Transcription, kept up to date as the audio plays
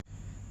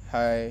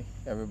Hi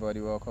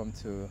everybody, welcome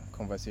to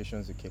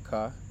Conversations with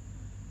Chika.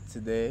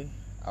 Today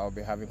I'll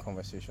be having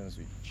conversations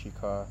with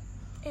Chika.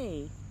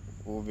 Hey.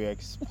 We'll be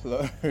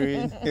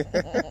exploring.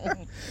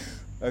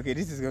 Okay,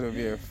 this is going to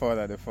be a fun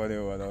and a funny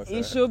one also.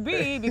 It should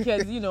be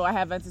because, I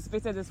have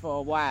anticipated this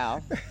for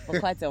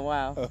quite a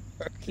while.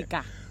 Okay.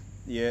 Chika.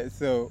 Yeah,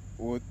 so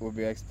we'll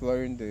be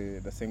exploring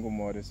the single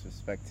mother's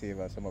perspective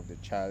and some of the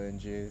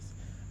challenges,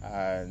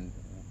 and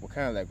we're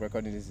kind of like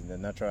recording this in the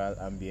natural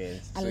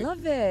ambience. I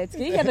love it.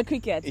 Can you hear the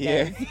crickets?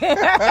 Yeah.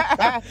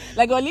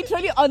 Like we're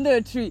literally under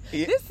a tree.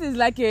 Yeah. This is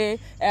like a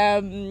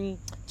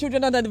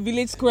children under the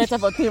village square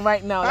type of thing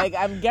right now. Like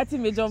I'm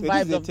getting major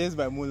vibes this of is Tales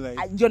by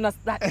Moonlight. Jonas.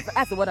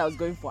 That's what I was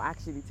going for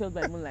actually. Tales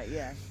by Moonlight.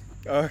 Yeah.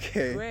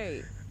 Okay.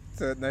 Great.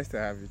 So nice to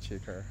have you,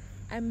 Chika.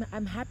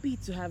 I'm happy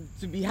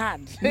to be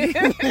had.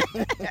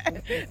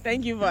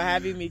 Thank you for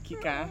having me,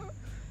 Chika. All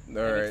I'm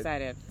right.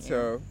 excited.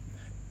 So,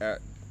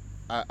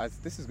 as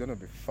this is going to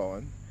be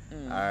fun,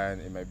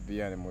 and it might be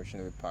an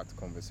emotionally packed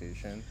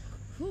conversation,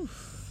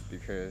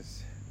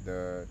 because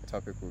the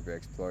topic we'll be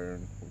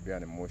exploring will be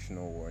an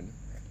emotional one.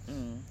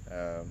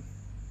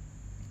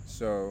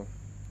 So,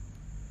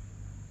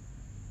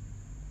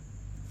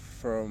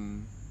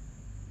 from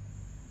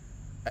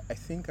I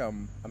think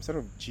I'm sort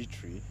of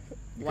jittery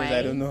because Why?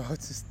 I don't know how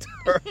to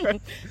start.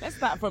 Let's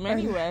start from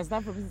anywhere.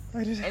 Start from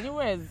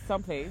anywhere is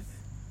someplace.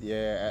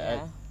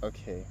 Yeah.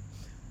 Okay.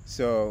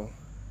 So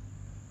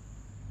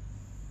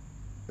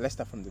let's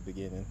start from the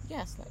beginning.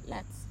 Yes,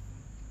 let's.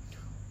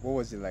 What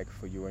was it like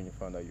for you when you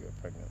found out you were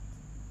pregnant?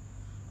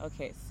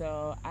 Okay,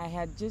 so I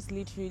had just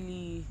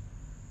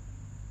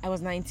I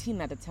was 19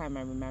 at the time,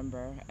 I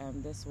remember.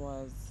 This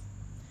was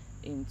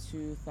in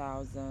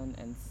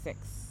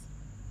 2006.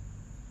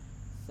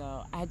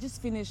 So I had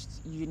just finished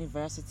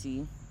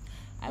university.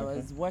 I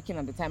was working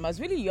at the time. I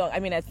was really young. I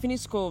mean, I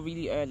finished school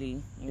really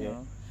early, you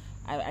know.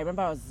 I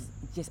remember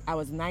I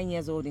was 9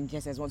 years old in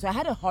JSS1. So I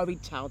had a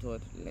horrid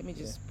childhood. Let me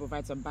just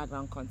provide some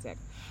background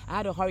context. I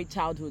had a horrid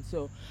childhood.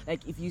 So,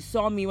 like, if you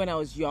saw me when I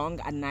was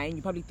young at 9,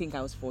 you probably think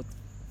I was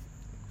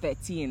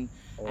 13.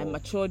 I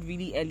matured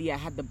really early. I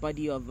had the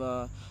body of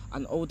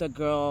an older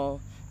girl.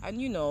 And,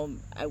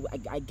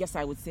 I guess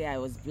I would say I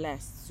was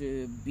blessed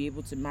to be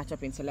able to match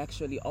up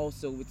intellectually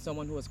also with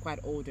someone who was quite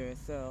older.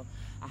 So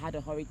I had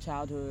a horrid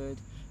childhood,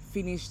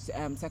 finished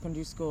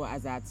secondary school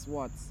as at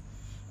what?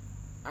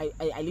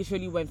 I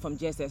literally went from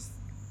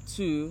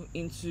JSS2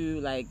 into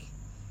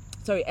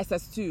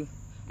SS2.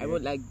 I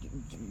wrote like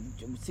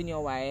senior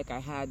WAEC. I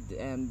had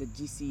the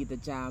GC, the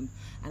JAM,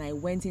 and I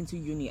went into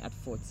uni at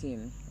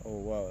 14. Oh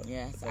wow!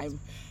 Yes,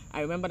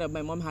 I remember that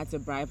my mom had to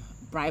bribe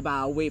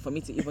her away for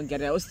me to even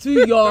get it. I was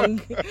too young.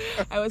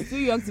 I was too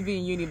young to be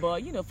in uni.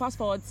 But fast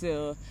forward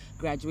to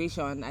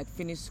graduation, I'd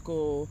finished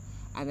school,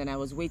 and then I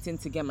was waiting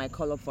to get my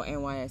call up for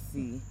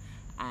NYSC.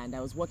 And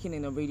I was working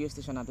in a radio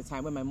station at the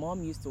time where my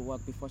mom used to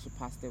work before she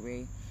passed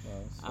away.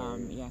 Oh,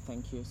 yeah,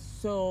 thank you.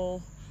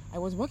 So I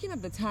was working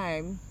at the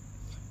time,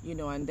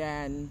 and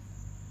then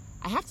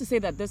I have to say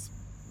that this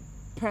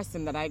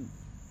person that I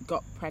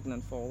got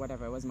pregnant for,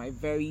 whatever, was my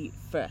very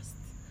first.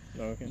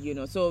 Okay.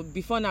 So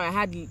before now I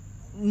had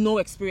no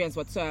experience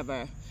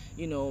whatsoever,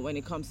 when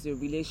it comes to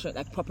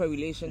proper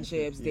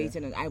relationships,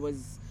 dating, and I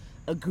was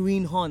a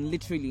greenhorn,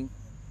 literally.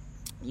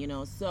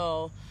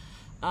 So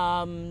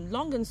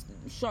long and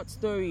short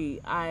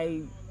story,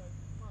 I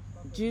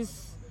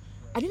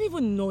didn't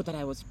even know that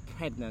I was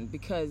pregnant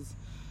because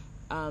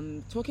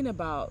talking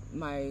about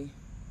my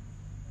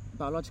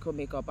biological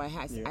makeup, I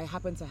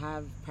happen to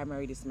have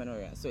primary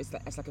dysmenorrhea. So it's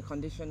like a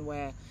condition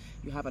where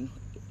you have a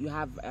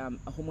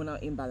hormonal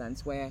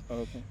imbalance where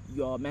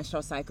your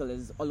menstrual cycle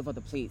is all over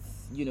the place.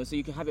 So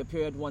you can have your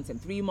period once in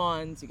 3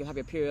 months, you can have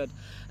your period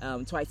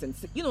twice in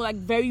 6, like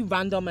very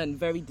random and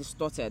very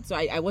distorted. So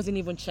I wasn't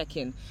even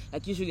checking.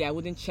 Like usually I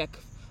wouldn't check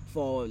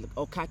for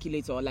or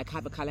calculate or like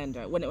have a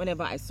calendar.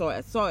 Whenever I saw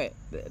it.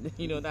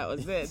 That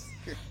was it.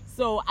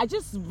 So I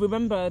just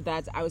remember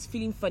that I was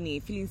feeling funny,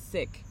 feeling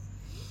sick.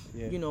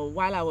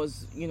 While I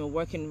was,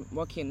 working,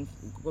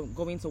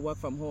 going to work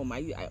from home.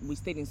 We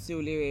stayed in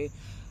Surulere.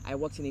 I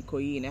worked in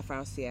Ikoyi in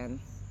FRCN.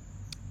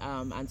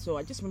 And so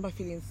I just remember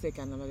feeling sick,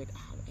 and I'm like,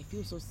 I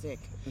feel so sick.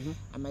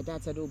 And my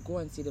dad said, oh, go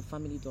and see the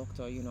family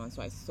doctor, And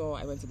so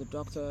I went to the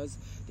doctors.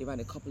 They ran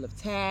a couple of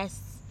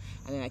tests.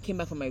 And then I came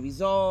back for my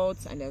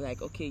results. And they're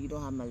like, okay, you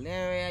don't have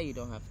malaria. You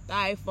don't have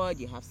typhoid.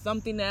 You have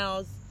something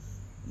else.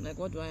 I'm like,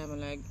 what do I have?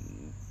 I'm like,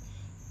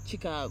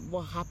 Chika,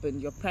 what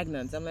happened? You're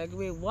pregnant. I'm like,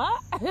 wait,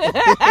 what?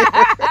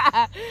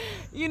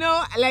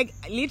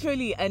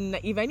 Literally. And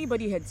if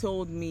anybody had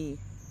told me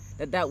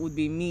that would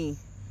be me,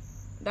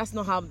 that's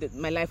not how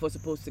my life was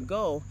supposed to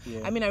go.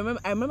 I mean, I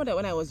remember that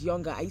when I was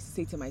younger, I used to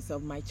say to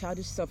myself, my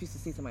childish self used to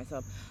say to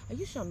myself, are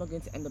you sure I'm not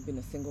going to end up being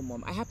a single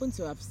mom? I happen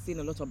to have seen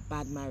a lot of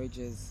bad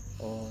marriages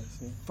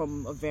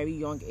from a very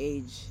young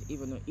age,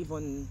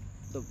 even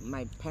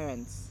my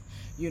parents,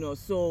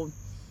 so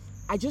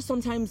I just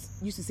sometimes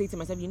used to say to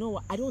myself, you know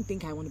what, I don't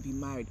think I want to be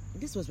married.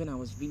 This was when I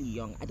was really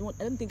young. I don't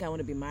think I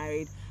want to be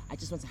married. I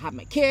just want to have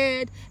my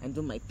kid and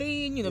do my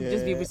thing,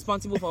 just be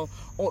responsible for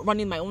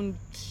running my own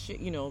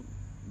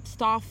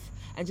stuff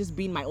and just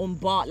being my own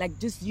boss, like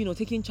just,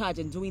 taking charge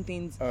and doing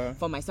things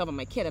for myself and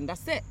my kid, and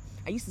that's it.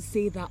 I used to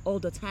say that all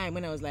the time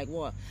when I was like,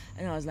 what?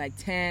 And I was like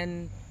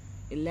 10,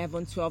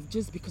 11, 12,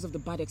 just because of the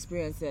bad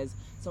experiences.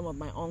 Some of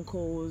my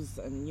uncles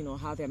and,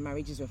 how their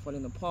marriages were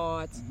falling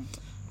apart. Mm-hmm.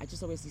 I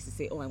just always used to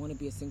say, I want to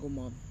be a single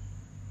mom.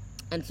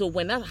 And so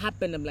when that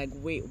happened, I'm like,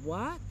 wait,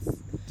 what?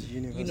 The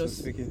universe was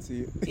speaking to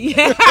you.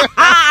 Yeah,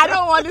 I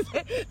don't want to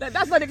say that.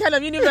 That's not the kind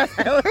of universe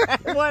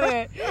I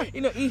wanted.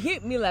 It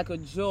hit me like a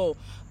joke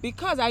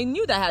because I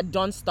knew that I had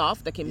done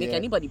stuff that can make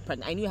anybody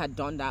pregnant. I knew I had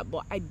done that,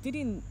 but I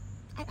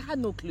had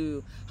no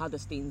clue how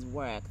those things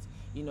worked.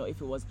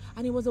 If it was,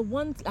 and it was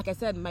like I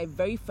said, my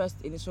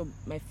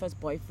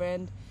first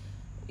boyfriend,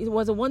 it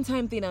was a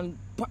one-time thing, and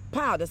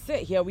that's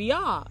it, here we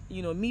are,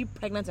 me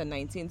pregnant at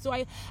 19. So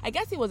I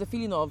guess it was a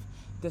feeling of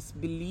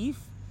disbelief,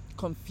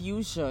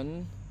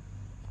 confusion,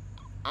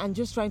 and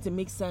just trying to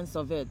make sense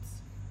of it.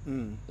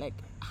 Like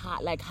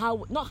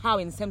how, not how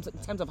in terms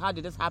of how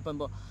did this happen,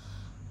 but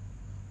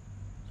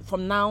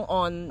from now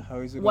on, how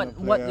is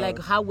it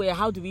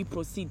how do we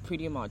proceed,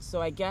 pretty much. So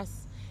I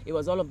guess it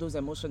was all of those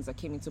emotions that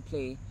came into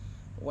play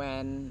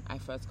when I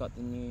first got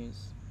the news.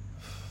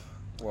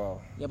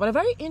 Wow. Yeah, but a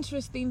very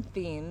interesting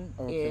thing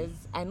is,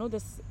 I know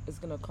this is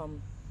going to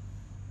come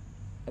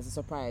as a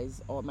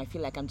surprise, or I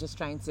feel like I'm just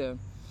trying to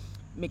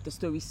make the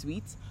story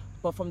sweet,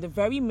 but from the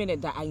very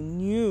minute that I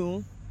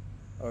knew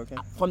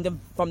from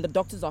the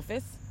doctor's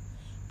office,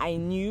 I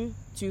knew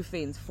two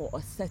things for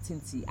a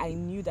certainty. I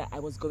knew that I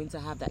was going to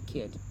have that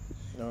kid.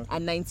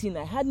 At 19,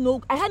 I had no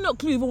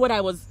clue even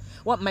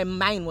what my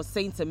mind was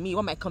saying to me,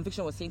 what my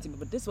conviction was saying to me,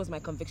 but this was my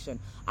conviction.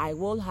 I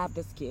will have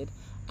this kid,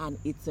 and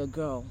it's a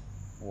girl.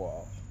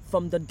 Wow.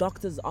 From the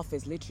doctor's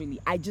office, literally.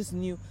 I just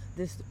knew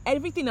this.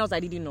 Everything else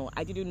I didn't know.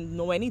 I didn't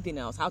know anything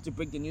else. How to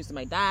break the news to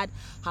my dad,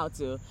 I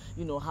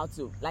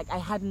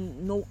had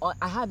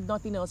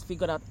nothing else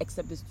figured out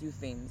except these two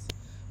things,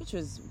 which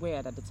was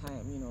weird at the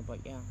time, but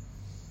yeah.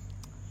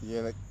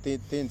 Yeah, like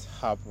things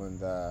happened.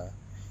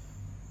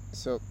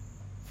 So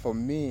for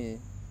me,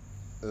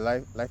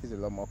 life is a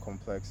lot more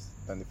complex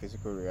than the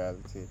physical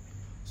reality.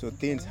 So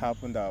things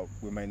happen that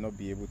we might not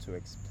be able to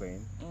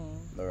explain,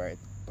 all right?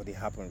 But they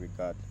happen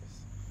regardless.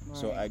 Right.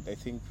 So I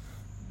think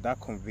that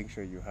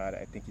conviction you had,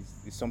 I think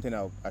is something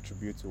I'll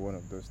attribute to one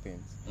of those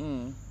things.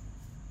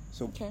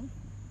 So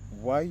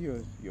while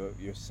you're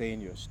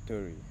saying your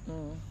story,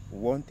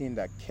 one thing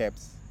that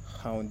kept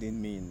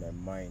hounding me in my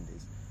mind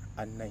is,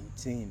 at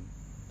 19,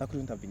 that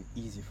couldn't have been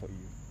easy for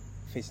you.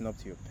 Facing up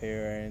to your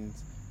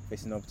parents,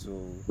 facing up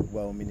to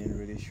well-meaning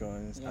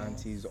relations,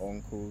 aunties,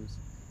 uncles.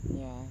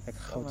 Yeah. Like,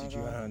 how did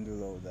you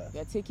handle all that?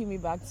 You're taking me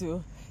back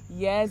to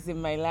years in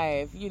my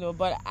life,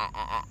 but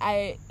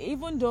I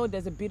even though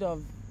there's a bit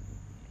of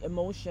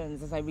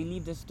emotions as I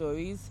relive the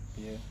stories,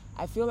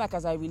 I feel like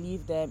as I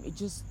relive them, it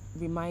just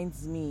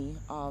reminds me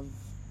of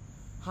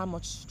how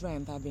much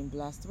strength I've been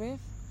blessed with,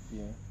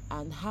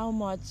 and how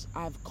much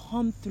I've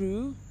come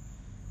through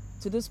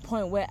to this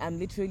point where I'm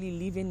literally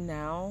living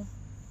now,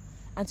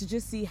 and to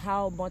just see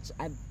how much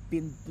I've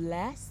been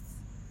blessed.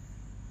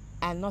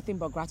 And nothing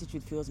but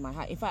gratitude fills my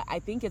heart. In fact, I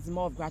think it's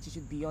more of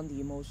gratitude beyond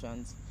the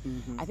emotions.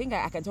 I think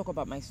I can talk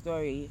about my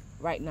story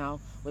right now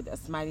with a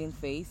smiling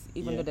face,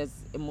 even though there's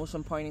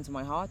emotion pouring into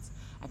my heart.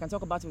 I can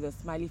talk about it with a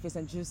smiley face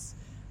and just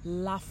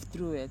laugh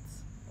through it.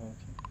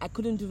 I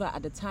couldn't do that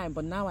at the time,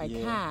 but now I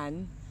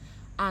can.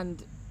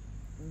 And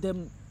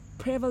the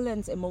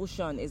prevalent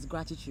emotion is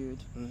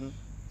gratitude.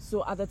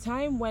 So at the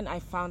time when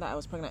I found out I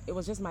was pregnant, it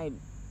was just my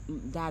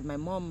dad. My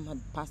mom had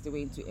passed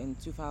away in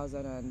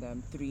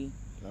 2003.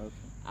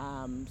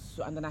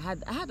 So, and then I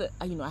had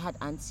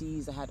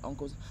aunties, I had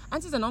uncles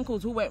and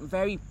uncles who weren't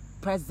very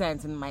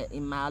present in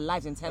my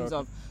lives in terms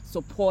of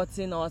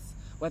supporting us,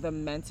 whether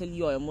mentally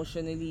or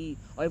emotionally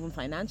or even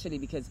financially,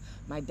 because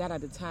my dad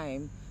at the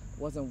time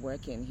wasn't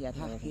working. He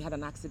had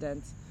an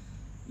accident,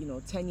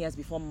 10 years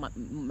before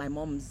my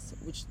mom's,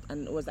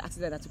 and it was the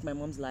accident that took my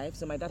mom's life.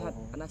 So my dad had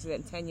an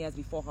accident 10 years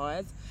before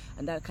hers,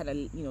 and that kind of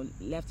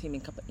left him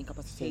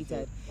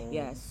incapacitated.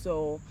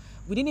 So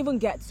we didn't even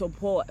get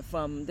support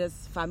from these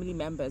family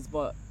members,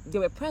 but they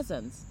were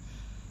present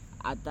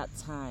at that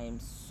time.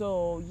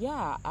 So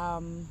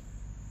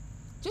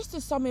just to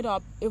sum it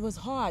up, it was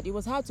hard. It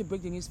was hard to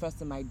break the news first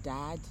to my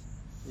dad.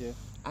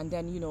 And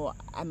then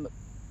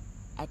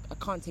I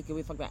can't take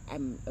away from that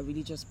I'm a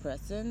religious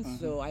person,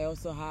 so I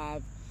also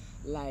have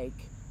like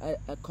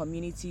a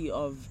community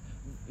of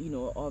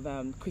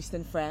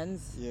Christian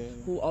friends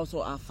who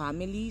also are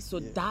family. So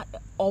that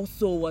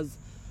also was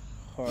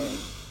hard.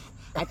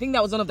 I think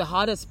that was one of the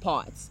hardest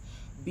parts,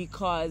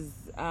 because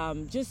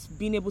just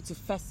being able to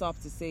fess up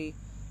to say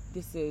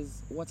this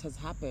is what has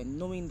happened,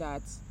 knowing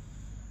that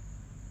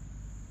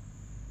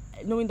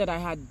I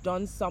had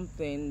done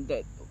something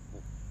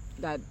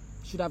that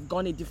should have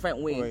gone a different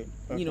way. Right.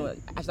 Okay. You know,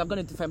 I should have gone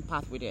a different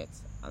path with it,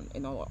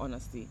 in all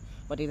honesty.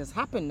 But it has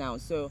happened now.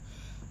 So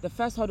the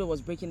first hurdle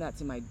was breaking that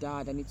to my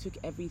dad, and it took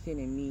everything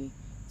in me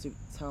to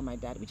tell my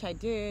dad, which I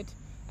did.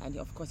 And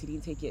of course, he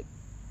didn't take it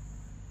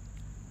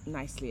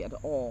nicely at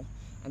all.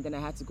 And then I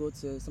had to go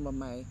to some of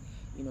my,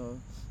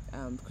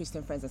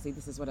 Christian friends and say,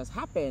 this is what has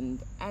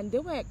happened. And they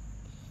were,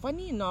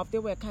 funny enough, they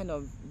were kind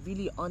of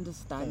really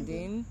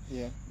understanding.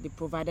 Yeah. They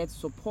provided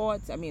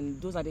support. I mean,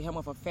 those are the helm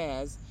of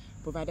affairs,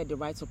 provided the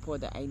right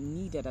support that I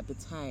needed at the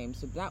time.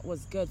 So that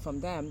was good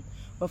from them.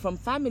 But from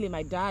family,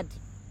 my dad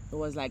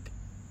was like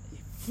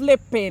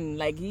flipping,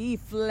 like he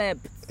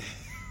flipped.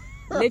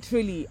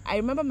 Literally. I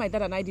remember my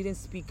dad and I didn't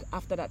speak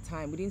after that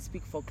time. We didn't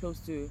speak for close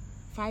to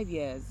 5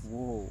 years.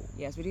 Whoa.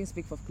 Yes, we didn't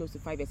speak for close to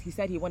 5 years. He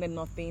said he wanted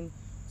nothing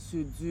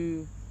to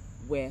do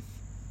with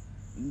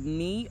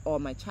me or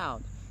my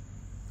child.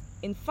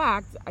 In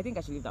fact, I think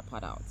I should leave that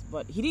part out.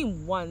 But he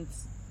didn't want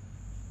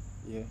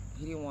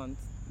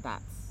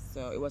that.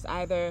 So it was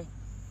either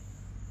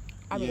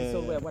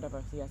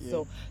whatever. Yeah.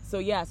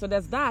 Yeah. So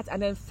there's that.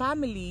 And then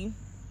family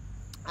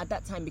at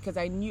that time, because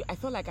I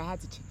felt like I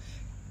had to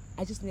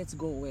I just needed to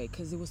go away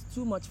because it was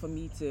too much for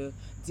me to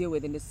deal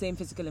with in the same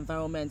physical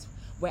environment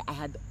where I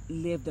had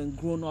lived and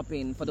grown up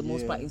in, for the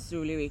most part, in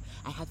Surulere.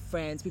 I had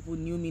friends, people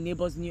knew me,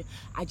 neighbors knew.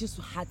 I just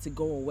had to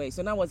go away.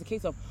 So now it was a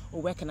case of,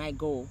 where can I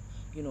go,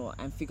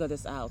 and figure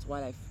this out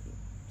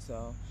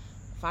so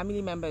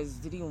family members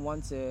didn't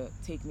want to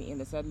take me in.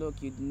 They said,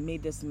 look, you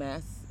made this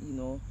mess,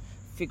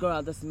 figure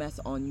out this mess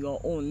on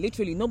your own.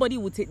 Literally, nobody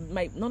would take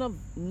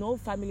no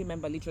family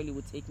member literally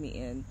would take me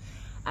in.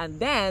 And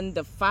then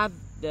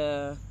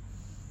father.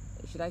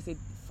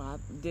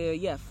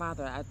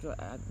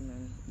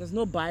 There's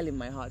no bile in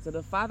my heart. So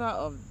the father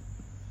of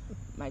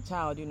my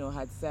child,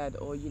 had said,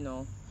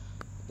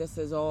 this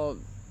is all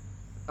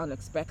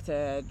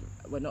unexpected.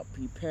 We're not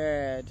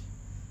prepared.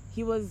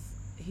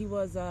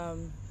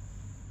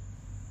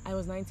 I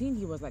was 19,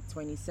 he was like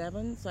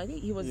 27. So I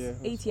think he was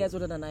 8 years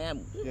older than I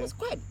am. He was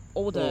quite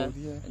older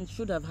and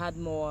should have had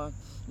more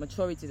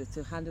maturity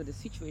to handle the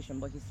situation.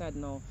 But he said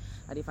no,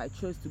 and if I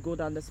chose to go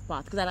down this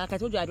path, because like I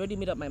told you, I'd already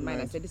made up my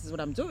mind. I said, this is what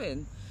I'm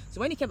doing. So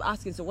when he kept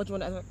asking, so what do you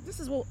want? I was like, this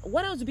is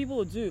what else do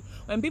people do?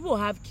 When people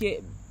have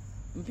kids,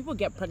 when people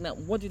get pregnant,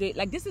 what do they,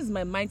 like, this is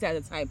my mindset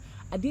at the time.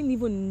 I didn't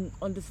even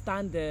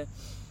understand the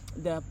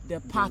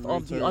path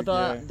of the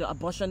other, the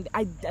abortion.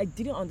 I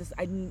didn't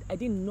understand. I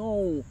didn't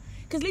know.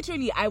 Because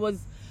literally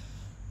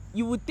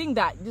you would think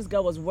that this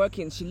girl was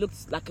working. She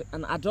looked like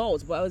an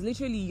adult, but I was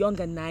literally young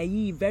and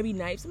naive, very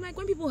naive. So I'm like,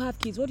 when people have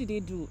kids, what do they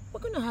do? We're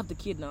going to have the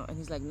kid now. And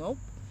he's like, nope.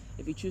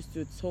 If you choose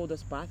to toe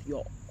this path,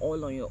 you're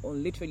all on your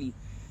own, literally.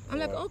 I'm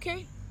like,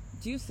 okay,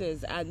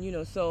 deuces.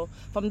 And, so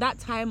from that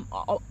time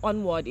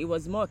onward, it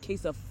was more a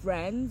case of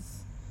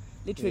friends,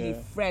 literally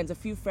friends, a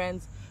few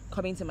friends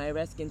coming to my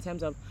rescue in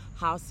terms of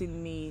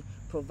housing me,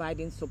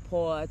 providing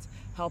support,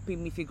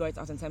 helping me figure it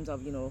out in terms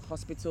of,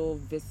 hospital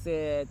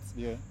visits,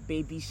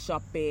 baby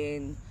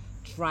shopping,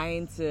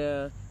 trying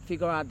to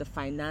figure out the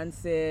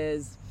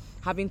finances,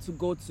 having to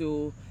go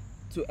to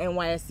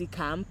NYSC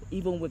camp,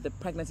 even with the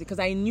pregnancy, because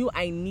I knew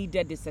I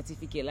needed the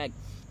certificate. Like,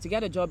 to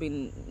get a job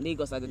in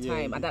Lagos at the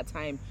time, at that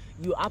time,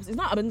 it's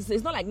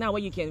not like now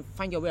where you can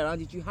find your way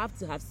around it. You have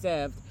to have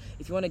served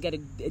if you want to get a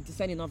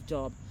decent enough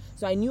job.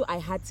 So I knew I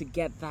had to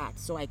get that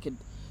so I could,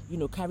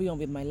 carry on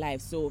with my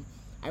life. So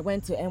I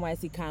went to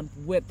NYC camp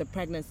with the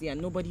pregnancy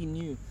and nobody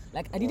knew.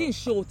 Like, I didn't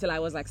show till I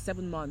was like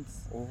 7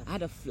 months. I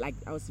had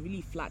I was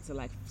really flat till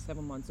like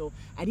 7 months. So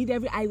I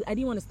didn't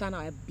want to stand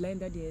out. I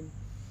blended in,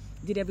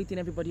 did everything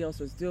everybody else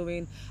was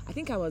doing. I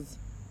think I was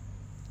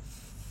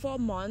 4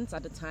 months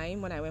at the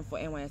time when I went for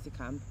NYSC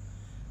camp.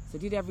 So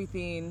did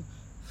everything,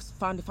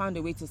 found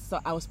a way to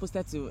start. I was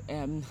posted to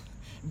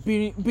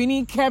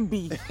Benin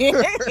Kebbi.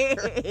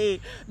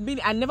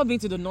 I'd never been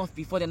to the north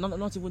before, then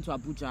not even to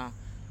Abuja.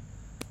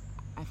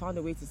 I found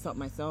a way to sort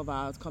myself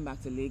out, come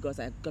back to Lagos.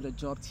 I got a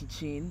job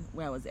teaching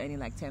where I was earning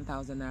like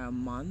 10,000 naira a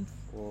month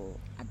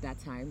at that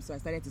time. So I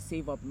started to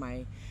save up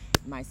my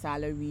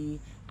salary.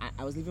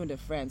 I was living with a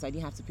friend, so I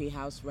didn't have to pay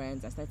house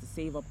rent. I started to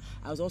save up.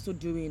 I was also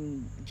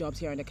doing jobs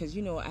here and there because,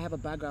 I have a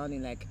background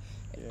in like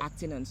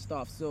acting and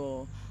stuff.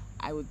 So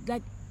I would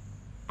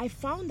I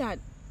found that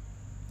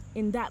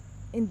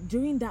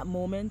during that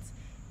moment,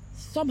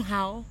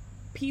 somehow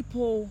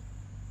people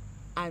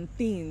and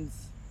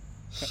things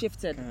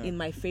shifted in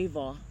my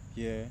favor.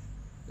 Yeah.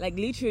 Like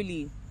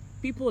literally,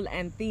 people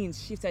and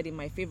things shifted in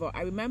my favor.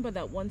 I remember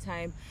that one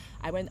time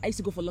I used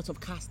to go for lots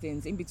of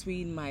castings in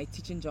between my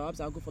teaching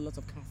jobs. I'll go for lots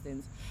of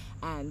castings,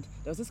 and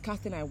there was this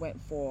casting I went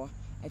for.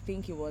 I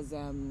think it was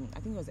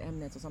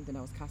Mnet or something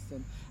I was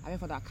casting. I went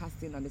for that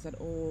casting and they said,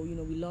 oh,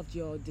 we loved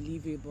your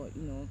delivery, but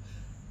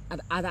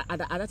at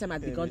that time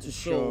I'd begun to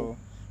show.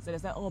 So they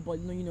said, oh, but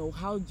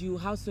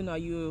how soon are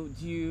you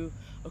due?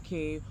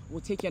 Okay,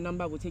 we'll take your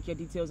number, we'll take your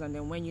details, and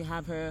then when you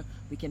have her,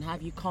 we can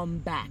have you come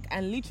back.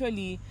 And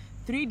literally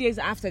 3 days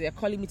after, they're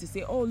calling me to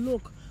say, oh,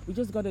 look, we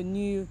just got a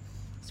new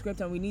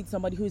script and we need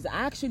somebody who's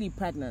actually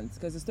pregnant,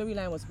 because the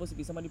storyline was supposed to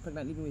be somebody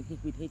pregnant living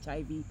with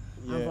HIV.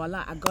 And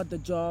voila, I got the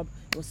job.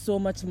 It was so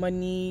much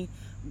money.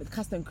 The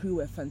cast and crew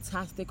were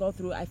fantastic all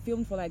through. I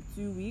filmed for like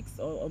 2 weeks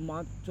or a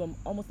month, to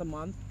almost a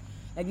month.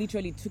 Like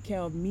literally took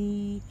care of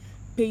me,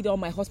 paid all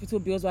my hospital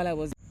bills while I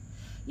was.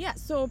 Yeah,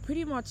 so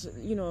pretty much,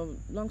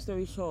 long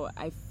story short,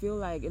 I feel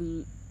like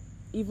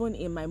even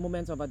in my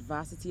moments of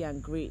adversity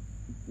and great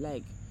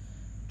like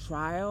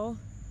trial,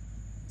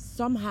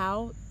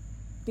 somehow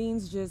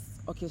things just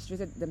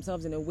orchestrated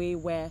themselves in a way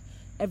where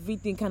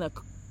everything kind of,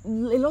 a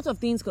lot of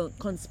things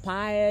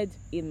conspired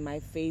in my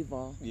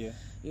favor. Yeah.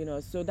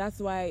 So that's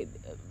why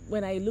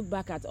when I look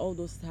back at all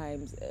those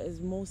times, it's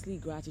mostly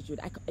gratitude.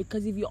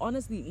 Because if you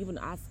honestly even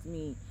ask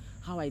me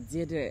how I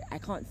did it, I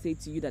can't say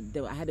to you that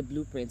I had a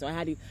blueprint or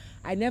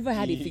I never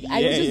had it.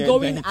 I was just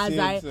going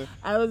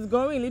I was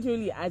going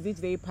literally as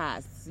each day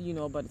passed,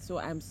 but so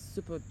I'm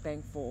super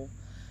thankful,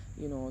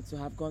 to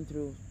have gone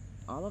through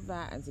all of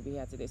that and to be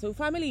here today. So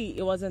family,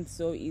 it wasn't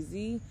so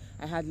easy.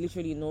 I had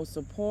literally no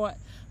support,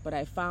 but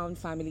I found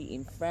family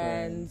in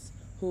friends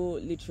who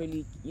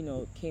literally,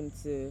 came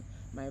to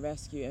my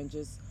rescue and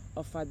just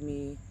offered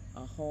me a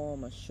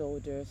home, a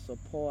shoulder,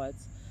 support,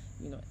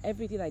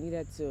 everything I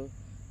needed to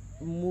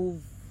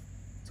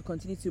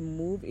continue to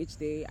move each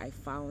day. I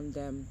found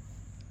them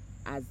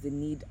as the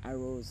need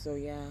arose. So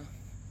yeah,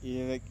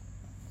 like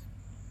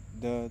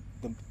the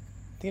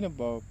thing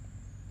about,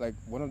 like,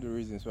 one of the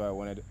reasons why I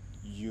wanted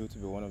you to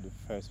be one of the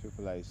first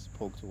people I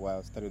spoke to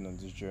while starting on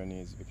this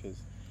journey is because,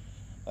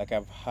 like,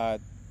 I've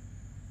had,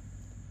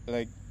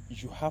 like,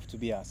 you have to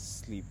be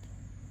asleep,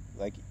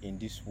 like, in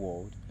this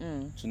world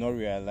to not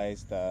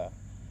realize that,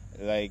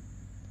 like,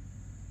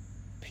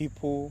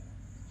 people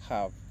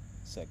have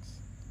sex.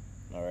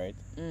 All right,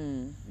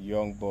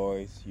 young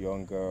boys,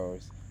 young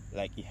girls,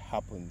 like, it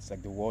happens.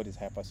 Like, the world is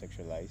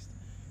hypersexualized,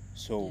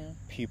 so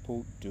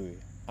people do it,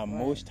 and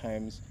most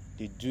times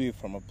they do it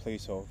from a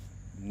place of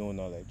no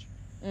knowledge.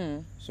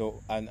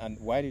 So, and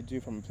why they do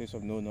it from a place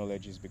of no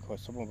knowledge is because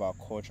some of our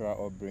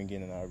cultural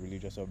upbringing and our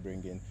religious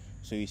upbringing.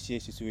 So you see a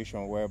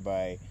situation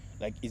whereby,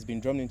 like, it's been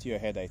drummed into your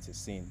head that it's a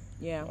sin.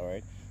 Yeah. All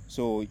right.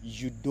 So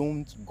you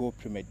don't go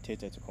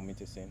premeditated to commit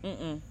a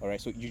sin. All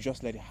right. So you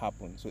just let it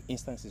happen. So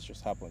instances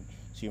just happen.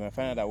 So you might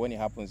find out that when it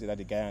happens, either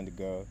the guy and the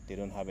girl, they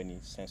don't have any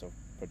sense of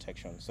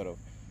protection, sort of.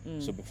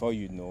 So before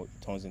you know,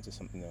 it turns into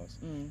something else.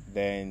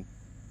 Then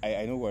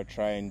I know we're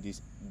trying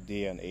this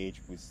day and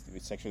age with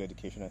sexual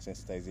education and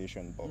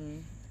sensitization, but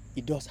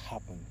it does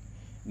happen.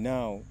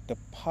 Now, the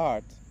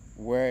part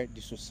where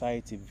the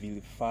society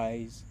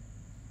vilifies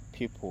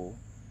people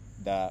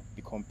that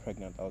become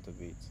pregnant out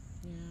of it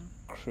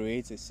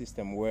creates a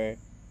system where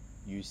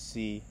you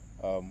see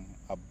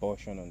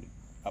abortion on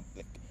the,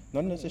 like,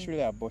 not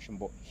necessarily abortion,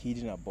 but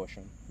hidden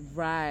abortion.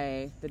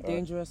 Right, the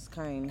dangerous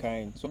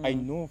kind. So I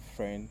know a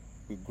friend,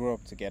 we grew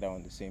up together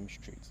on the same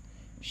street.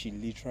 She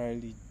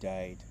literally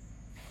died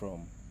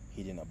from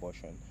hidden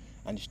abortion.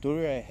 And the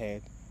story I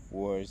heard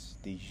was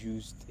they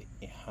used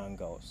a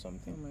hanger or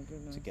something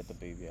to get the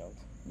baby out.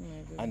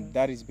 And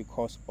that is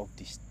because of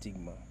the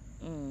stigma.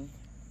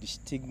 The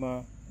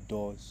stigma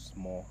does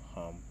more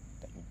harm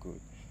than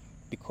good,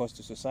 because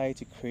the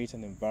society creates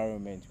an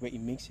environment where it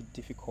makes it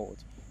difficult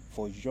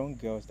for young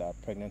girls that are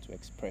pregnant to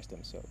express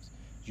themselves.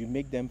 You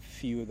make them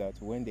feel that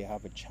when they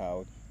have a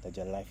child, that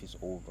their life is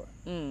over.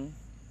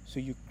 So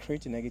you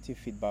create a negative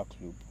feedback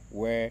loop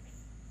where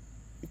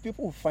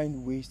people will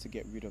find ways to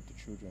get rid of the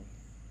children.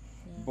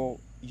 But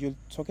you're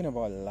talking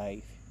about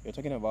life. You're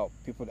talking about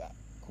people that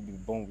could be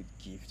born with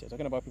gifts. You're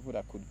talking about people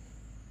that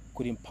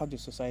could impact the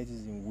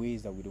societies in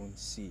ways that we don't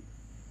see.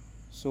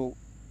 So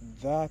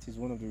that is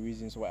one of the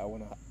reasons why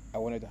I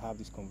wanted to have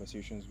these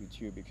conversations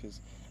with you, because,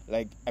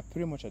 like, I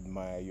pretty much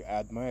admire you. I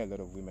admire a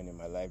lot of women in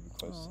my life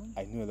because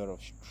I know a lot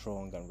of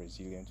strong and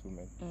resilient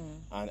women.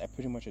 And I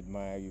pretty much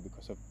admire you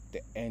because of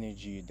the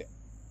energy,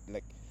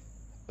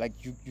 like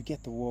you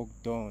get the work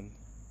done,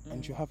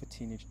 and you have a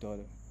teenage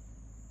daughter.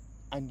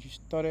 And you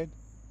started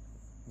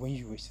when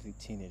you were still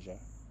a teenager.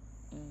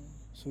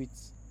 So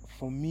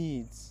for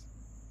me,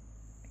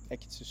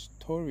 it's a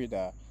story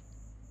that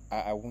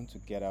I want to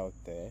get out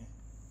there,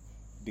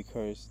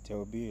 because there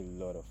will be a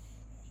lot of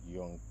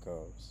young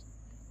girls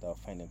that will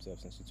find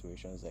themselves in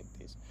situations like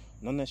this.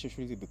 Not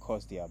necessarily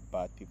because they are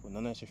bad people,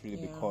 not necessarily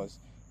because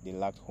they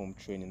lacked home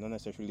training, not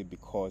necessarily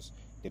because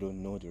they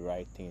don't know the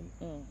right thing,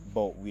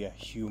 but we are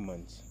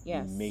humans.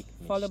 Yes, we make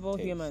fallible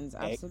humans,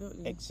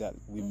 absolutely. Exactly,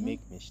 we make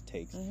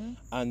mistakes,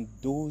 and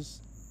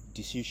those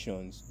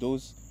decisions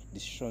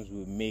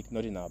we make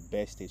not in our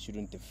best state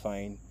shouldn't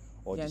define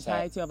or the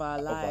entirety of our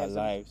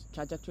lives,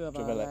 trajectory of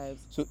our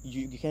lives. So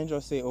you can't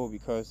just say,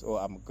 because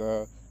I'm a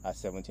girl at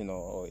 17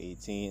 or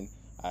 18,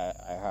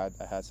 I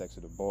had sex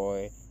with a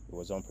boy, it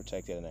was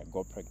unprotected, and I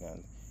got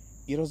pregnant.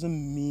 It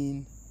doesn't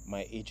mean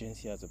my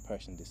agency as a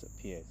person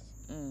disappears.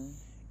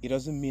 It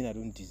doesn't mean I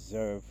don't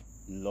deserve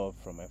love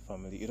from my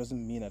family. It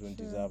doesn't mean I don't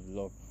deserve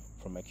love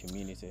from my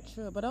community.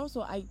 True, but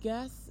also I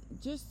guess,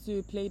 just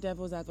to play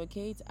devil's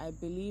advocate, I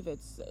believe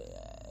it's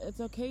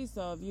a case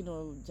of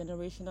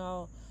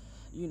generational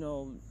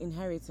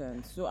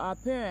inheritance. So our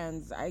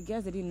parents, I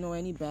guess they didn't know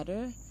any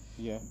better.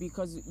 Yeah.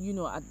 Because,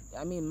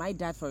 I mean, my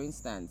dad, for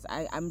instance,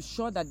 I'm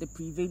sure that the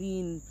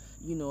prevailing,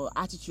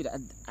 attitude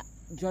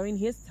during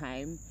his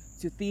time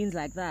to things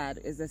like that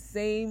is the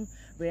same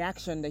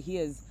reaction that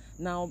he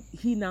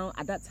now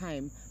at that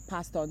time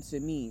passed on to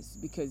me,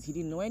 because he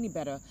didn't know any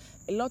better.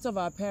 A lot of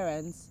our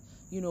parents,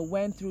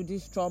 went through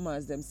these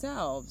traumas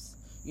themselves.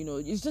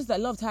 It's just that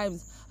a lot of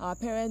times our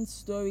parents'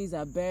 stories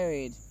are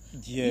buried.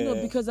 Yeah.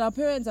 Because our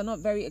parents are not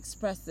very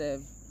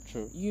expressive.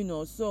 True.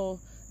 So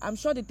I'm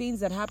sure the things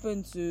that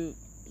happen to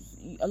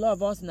a lot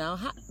of us now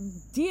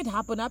did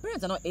happen. Our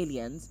parents are not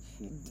aliens.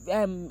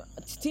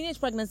 Teenage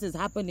pregnancies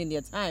happened in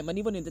their time, and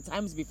even in the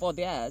times before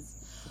theirs.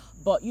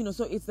 But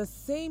so it's the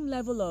same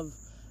level of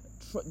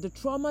the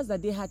traumas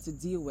that they had to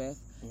deal with.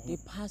 They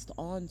passed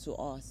on to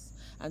us,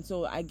 and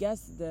so I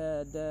guess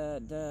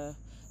the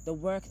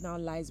work now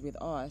lies with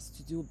us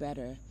to do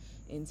better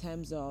in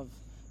terms of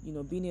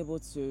being able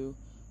to,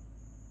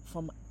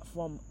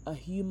 from a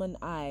human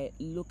eye,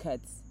 look at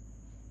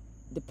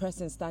the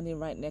person standing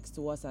right next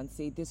to us and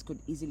say, this could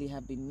easily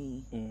have been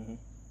me.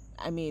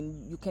 I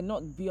mean, you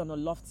cannot be on a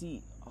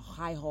lofty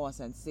high horse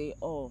and say,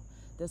 oh,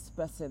 this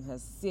person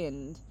has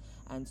sinned,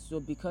 and so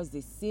because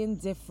they sin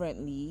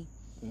differently,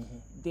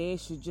 they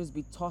should just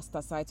be tossed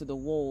aside to the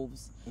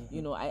wolves.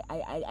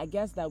 I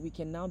guess that we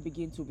can now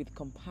begin to, with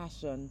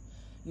compassion,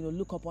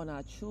 look upon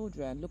our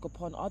children, look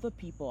upon other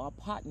people, our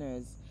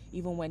partners,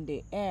 even when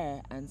they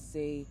err, and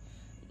say,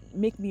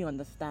 make me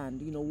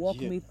understand,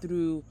 walk me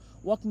through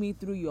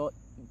your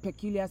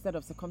peculiar set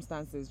of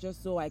circumstances,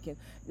 just so I can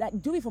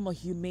do it from a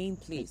humane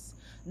place.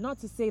 Not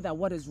to say that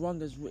what is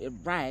wrong is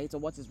right or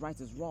what is right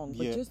is wrong,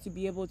 but just to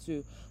be able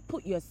to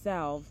put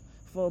yourself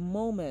for a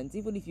moment,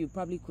 even if you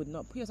probably could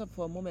not put yourself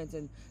for a moment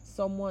in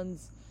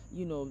someone's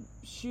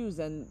shoes,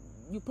 and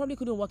you probably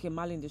couldn't walk a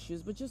mile in the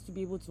shoes, but just to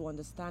be able to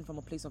understand from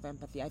a place of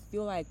empathy. I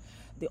feel like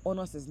the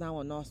onus is now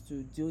on us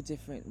to do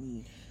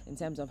differently in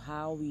terms of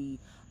how we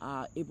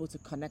are able to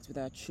connect with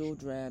our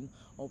children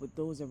or with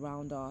those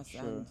around us.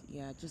 Sure. And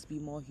just be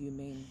more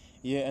humane.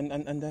 Yeah,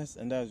 and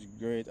that's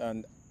great.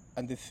 And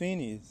the thing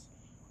is,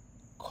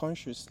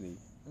 consciously,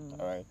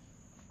 all right,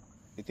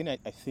 the thing I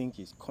think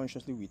is,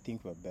 consciously we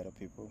think we're better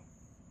people.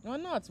 No,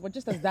 not. We're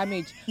just as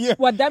damaged. Yeah.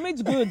 We're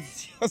damaged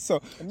goods.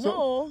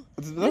 No.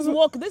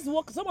 This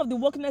work, some of the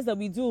workness that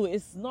we do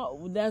is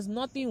not, there's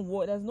nothing,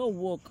 there's no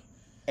work.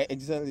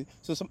 Exactly.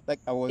 So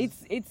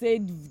it's a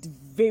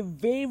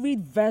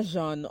varied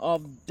version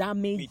of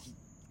damaged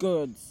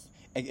goods.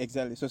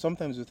 Exactly. So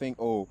sometimes you think,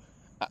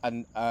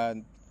 and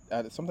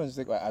sometimes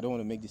you think, I don't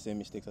want to make the same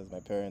mistakes as my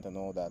parent and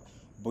all that.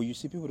 But you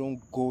see, people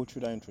don't go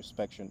through that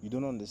introspection. You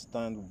don't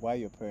understand why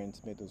your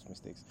parents made those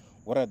mistakes.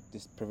 What are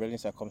the prevailing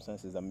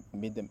circumstances that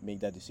made them make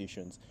that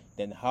decisions?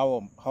 Then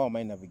how am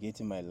I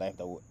navigating my life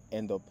that will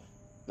end up,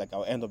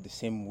 I'll end up the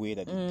same way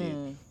that they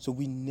did? So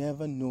we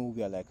never know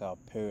we are like our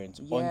parents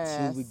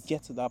until we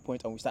get to that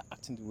point and we start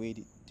acting the way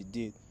they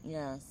did.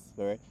 Yes.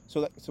 All right.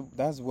 So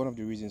that's one of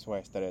the reasons why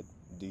I started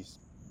this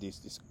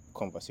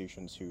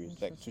conversation series,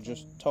 to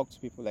just talk to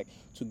people,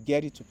 to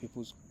get it to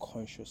people's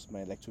conscious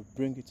mind, to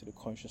bring it to the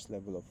conscious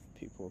level of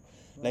people.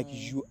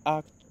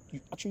 You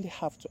actually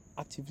have to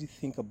actively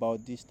think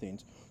about these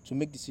things to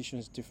make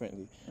decisions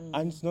differently.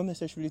 And it's not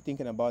necessarily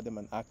thinking about them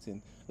and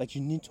acting.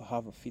 You need to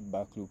have a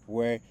feedback loop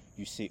where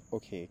you say,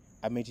 okay,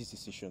 I made this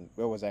decision.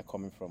 Where was I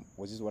coming from?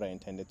 Was this what I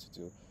intended to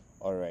do?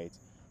 All right.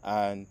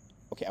 And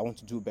okay, I want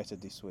to do better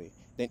this way.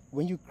 Then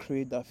when you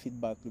create that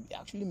feedback loop, it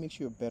actually makes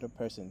you a better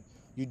person.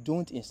 You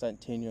don't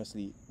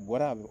instantaneously,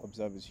 what I've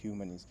observed as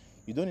human is,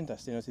 you don't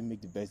instantaneously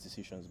make the best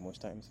decisions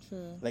most times.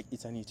 True.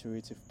 It's an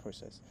iterative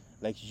process.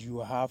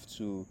 You have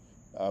to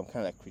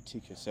kind of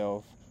critique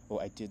yourself. Oh,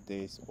 I did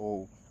this.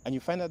 Oh, and you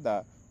find out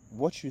that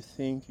what you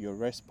think your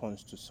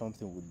response to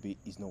something would be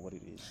is not what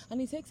it is. And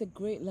it takes a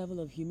great level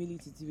of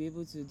humility to be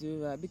able to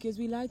do that, because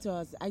we lie to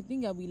us. I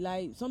think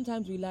that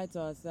sometimes we lie to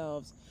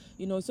ourselves.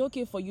 It's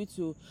okay for you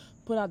to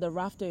put out the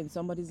rafter in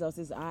somebody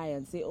else's eye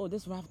and say, oh,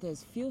 this rafter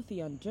is filthy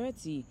and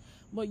dirty.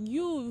 But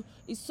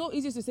it's so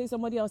easy to say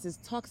somebody else is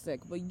toxic,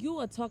 but you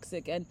are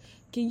toxic. And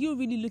can you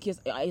really look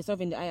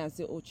yourself in the eye and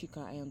say, oh,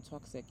 Chika, I am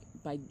toxic.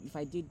 If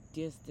I did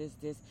this,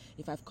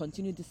 if I've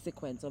continued this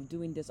sequence of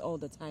doing this all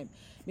the time,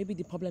 maybe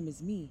the problem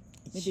is me.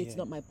 Maybe it's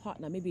not my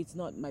partner. Maybe it's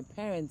not my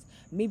parents.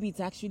 Maybe it's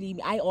actually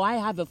I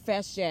have a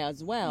fair share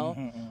as well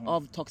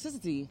of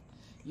toxicity.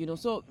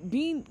 So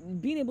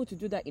being able to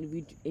do that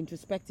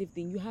introspective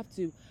thing,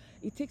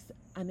 it takes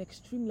an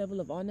extreme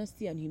level of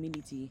honesty and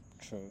humility.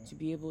 True. To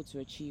be able to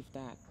achieve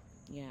that.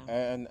 Yeah.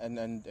 And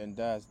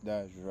that's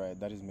right.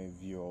 That is my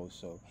view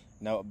also.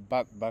 Now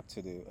back to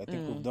I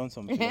think we've done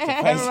some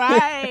philosophizing.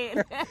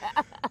 Right.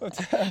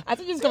 I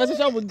think this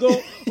conversation would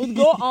go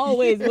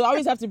always. We'll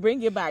always have to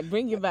bring you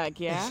back,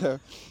 yeah. So,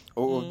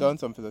 we've done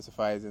some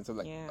philosophizing.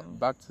 So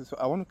back to, so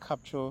I want to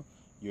capture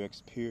your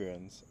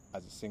experience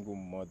as a single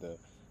mother,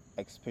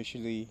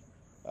 especially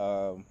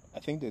I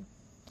think that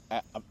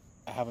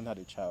I haven't had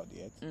a child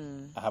yet.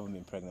 I haven't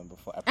been pregnant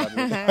before. I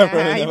probably,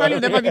 You've probably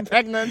never been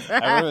pregnant. I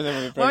probably never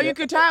been pregnant. Well, you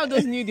could try out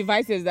those new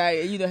devices that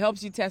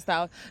helps you test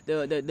out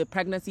the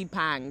pregnancy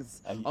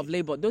pangs of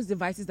labor. Those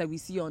devices that we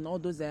see on all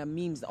those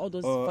memes, all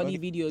those funny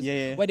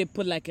videos where they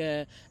put like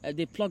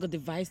they plug a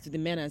device to the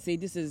men and say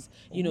this is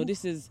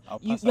this is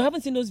you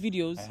haven't seen those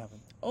videos? I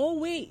haven't. Oh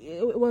wait,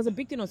 it was a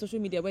big thing on social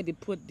media where they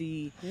put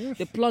they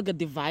plug a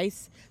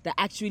device that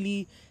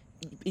actually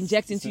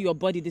injects into your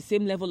body the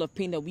same level of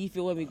pain that we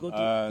feel when we go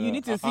to. You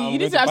need to see. You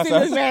need to have seen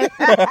this, man.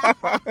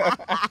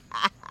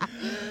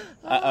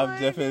 I'm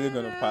definitely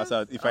gonna pass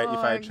out if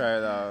I try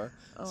it out.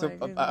 So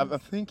I'm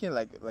thinking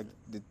like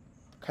the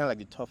kind of like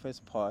the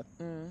toughest part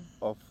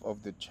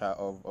of the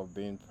child of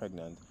being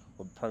pregnant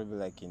would probably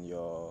like in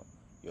your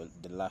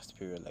the last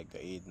period, like the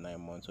 8-9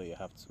 months where you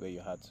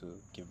had to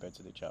give birth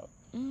to the child.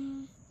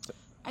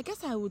 I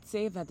guess I would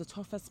say that the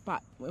toughest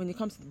part when it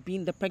comes to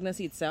being the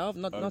pregnancy itself,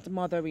 not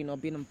mothering or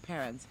being a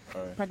parent,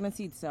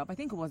 pregnancy itself, I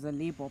think it was the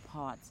labor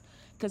part.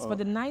 Because for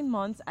the 9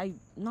 months, I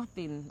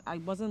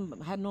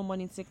had no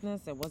morning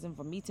sickness. I wasn't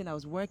vomiting. I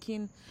was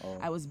working.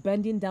 I was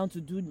bending down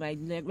to do my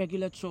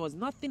regular chores.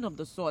 Nothing of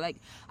the sort. Like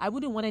I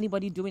wouldn't want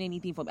anybody doing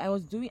anything for me. I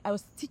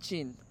was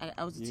teaching.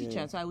 I was a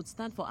teacher, so I would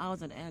stand for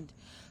hours on end.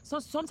 So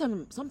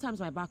sometimes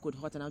my back would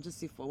hurt, and I'll just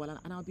sit for a while,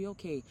 and I'll be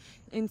okay.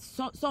 And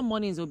some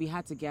mornings it would be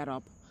hard to get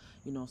up.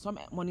 Some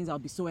mornings I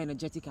would be so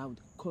energetic. I would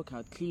cook, I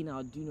would clean, I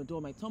would do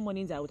all my. Some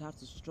mornings I would have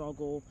to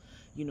struggle,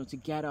 to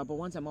get up. But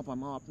once I'm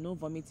up. No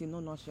vomiting, no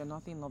nausea,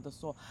 nothing of the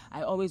sort.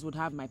 I always would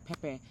have my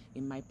pepper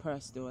in my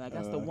purse, though. Like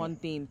that's the one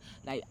thing.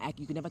 Like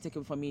you could never take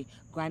it from me.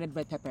 Grinded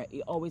red pepper.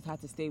 It always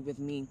had to stay with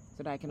me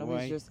so that I can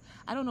always just.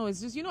 I don't know. It's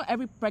just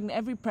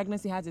every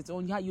pregnancy has its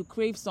own. You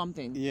crave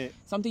something. Yeah.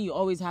 Something you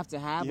always have to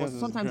have. Or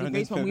sometimes it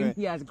grates from me.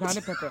 Yes,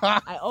 grounded pepper.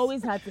 I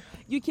always had to.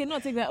 You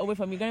cannot take that away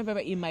from me. Grounded pepper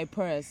in my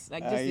purse,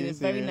 like just in a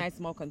very nice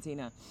small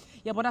container.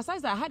 Yeah, but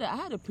aside that, I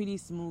had a pretty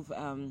smooth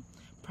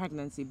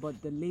pregnancy,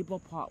 but the labor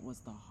part was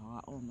the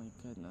hard. Oh my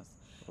goodness,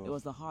 it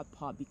was the hard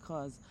part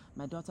because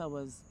my daughter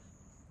was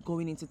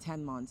going into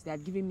 10 months. They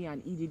had given me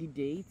an EDD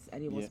date,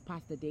 and it was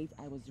past the date.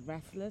 I was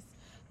restless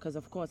because,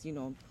 of course,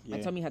 my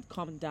tummy had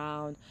calmed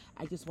down.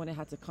 I just wanted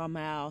her to come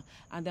out,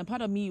 and then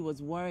part of me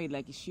was worried,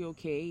 like, is she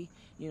okay?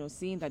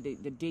 Seeing that the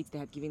dates they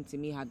had given to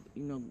me had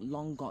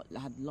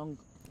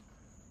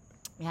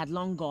had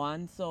long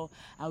gone, so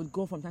I would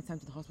go from that time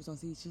to the hospital and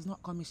say, she's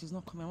not coming.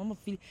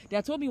 They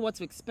had told me what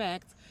to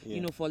expect,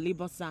 for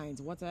labor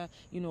signs, what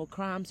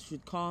cramps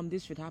should come,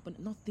 this should happen.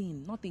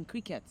 Nothing,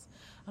 crickets.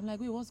 I'm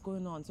like, wait, what's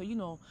going on? So,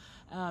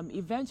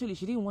 eventually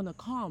she didn't want to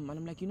come, and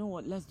I'm like, you know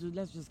what, let's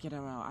just get her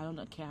out. I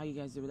don't care how you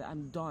guys do it.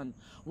 I'm done.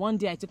 One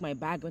day I took my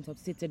bag, went up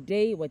to say,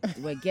 today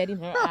we're getting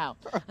her out.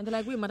 And they're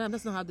like, wait, madam,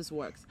 that's not how this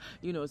works.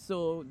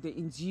 So they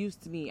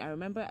induced me. I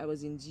remember I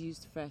was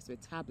induced first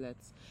with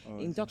tablets.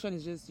 Induction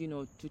is just,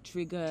 to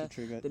trigger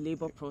the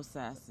labor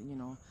process,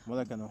 More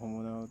like an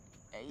hormonal.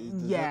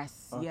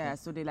 Yes.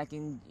 So they like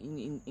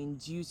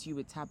induce you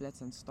with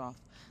tablets and stuff.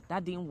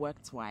 That didn't work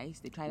twice.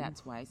 They tried that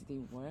twice. It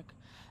didn't work.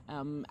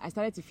 I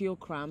started to feel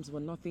cramps,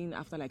 but nothing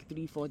after like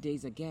 3-4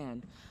 days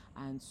again.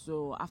 And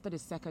so after the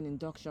second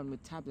induction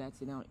with tablets,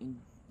 they now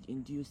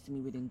induced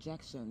me with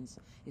injections.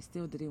 It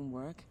still didn't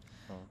work.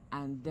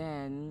 And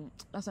then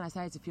that's when I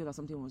started to feel that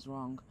something was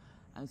wrong.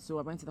 And so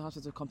I went to the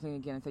hospital to complain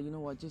again and said, you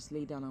know what, just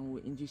lay down and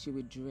we'll induce you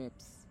with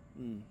drips.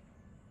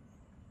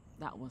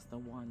 That was the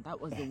one. That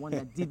was the one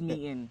that did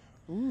me in.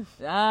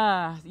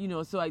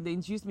 So they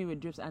induced me with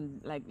drips, and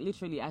like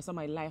literally I saw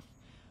my life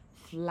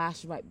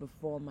flash right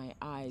before my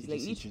eyes. Did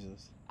you see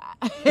Jesus?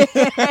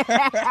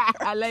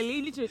 Like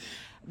literally,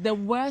 the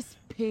worst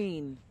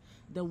pain.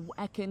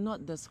 I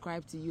cannot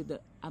describe to you the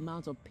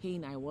amount of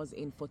pain I was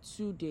in for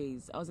 2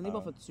 days. I was in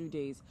labor for 2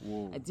 days.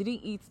 Whoa. I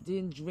didn't eat,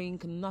 didn't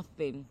drink,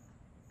 nothing.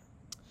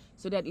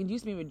 So they had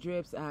induced me with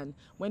drips, and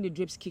when the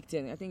drips kicked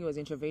in, I think it was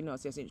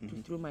intravenous,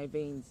 through my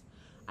veins.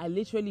 I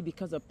literally,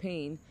 because of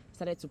pain,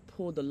 started to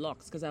pull the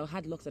locks, because I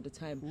had locks at the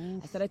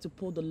time. I started to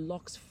pull the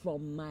locks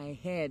from my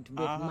head with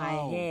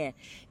my hair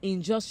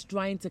in just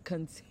trying to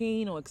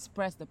contain or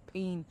express the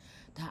pain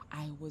that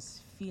I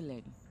was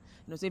feeling.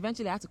 So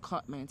eventually I had to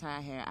cut my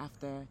entire hair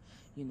after,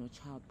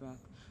 childbirth.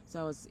 So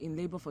I was in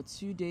labor for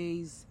 2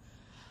 days.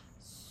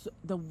 So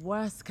the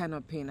worst kind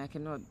of pain, I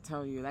cannot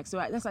tell you. That's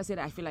why I said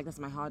I feel like that's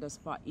my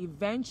hardest part.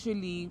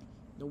 Eventually,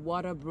 the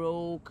water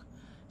broke.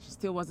 She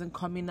still wasn't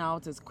coming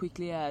out as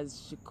quickly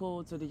as she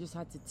could, so they just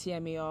had to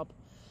tear me up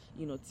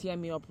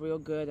real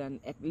good and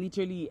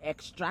literally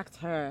extract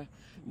her,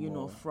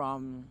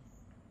 from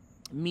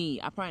me.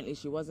 Apparently,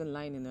 she wasn't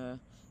lying in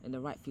the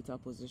right fetal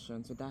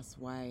position, so that's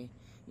why,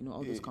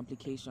 all those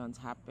complications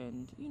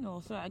happened.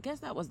 So I guess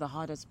that was the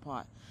hardest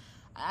part.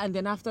 And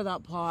then after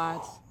that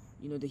part,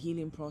 the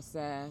healing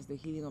process, the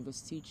healing of the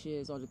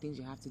stitches, all the things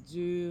you have to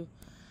do.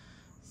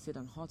 sit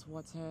on hot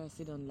water,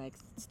 sit on like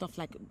stuff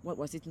like what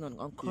was sitting on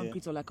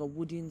concrete or like a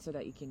wooden so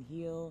that it can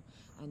heal.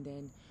 And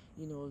then,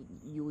 you know,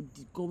 you would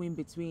go in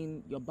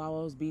between your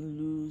bowels being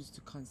loose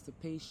to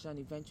constipation.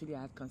 Eventually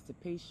I had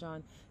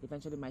constipation.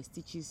 Eventually my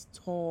stitches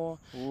tore.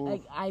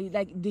 Like I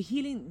like the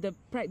healing, the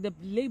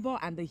labor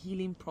and the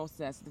healing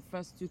process. The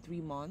first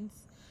 2-3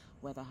 months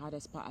were the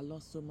hardest part. I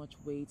lost so much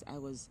weight. I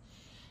was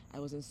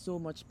in so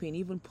much pain,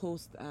 even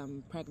post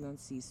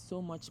pregnancy,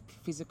 so much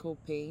physical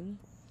pain,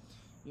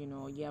 you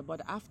know. Yeah,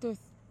 but after,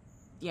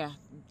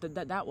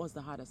 that was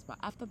the hardest part.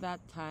 After that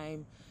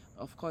time,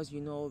 of course,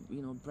 you know,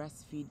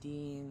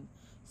 breastfeeding,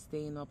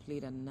 staying up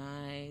late at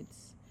night,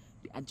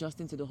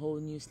 adjusting to the whole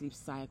new sleep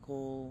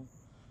cycle,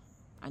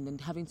 and then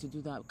having to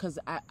do that because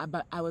I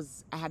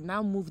had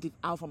now moved it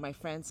out from my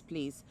friend's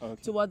place.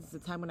 Towards the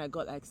time when I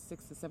got like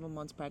 6 to 7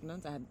 months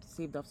pregnant. I had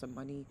saved up some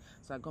money,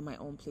 so I got my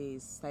own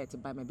place, started to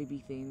buy my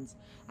baby things,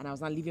 and I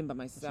was not living by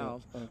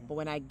myself. But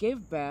when I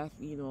gave birth,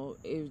 you know,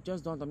 it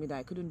just dawned on me that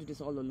I couldn't do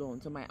this all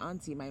alone. So my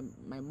auntie, my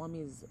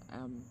mommy's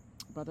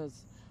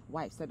brother's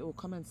wife, said, "Oh,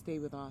 come and stay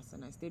with us,"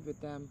 and I stayed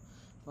with them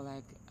for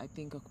like I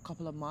think a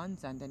couple of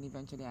months, and then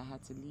eventually I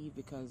had to leave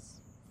because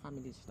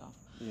family stuff.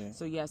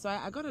 So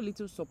I got a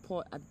little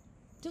support,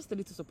 just a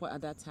little support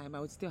at that time. I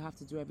would still have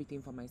to do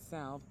everything for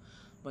myself,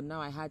 but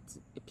now I had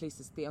a place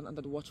to stay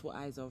under the watchful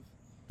eyes of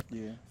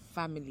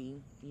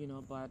family, you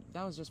know. But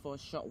that was just for a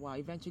short while.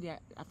 Eventually,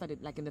 after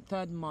like in the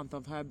 3rd month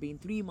of her being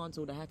 3 months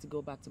old, I had to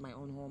go back to my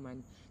own home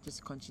and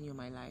just continue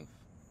my life.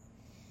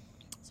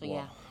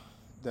 So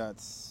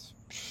that's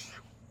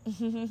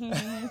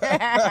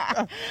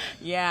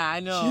yeah, I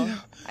know.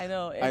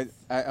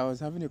 I was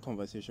having a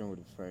conversation with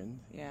a friend.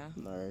 Yeah.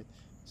 All right.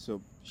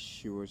 So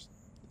she was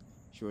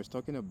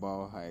talking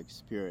about her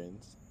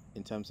experience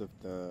in terms of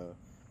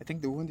I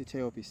think the one they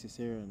tear up is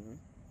cesarean, right?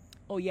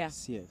 Oh yeah.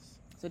 Yes.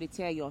 So they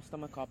tear your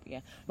stomach up, yeah.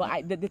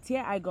 But the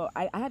tear I got,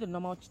 I had a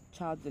normal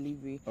child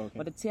delivery,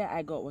 but the tear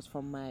I got was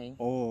from my.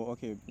 Oh,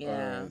 okay.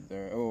 Yeah.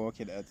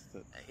 Okay, that's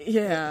the.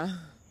 Yeah.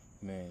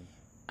 Man.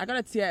 I got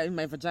a tear in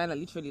my vagina,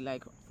 literally,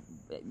 like,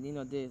 you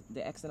know, the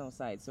external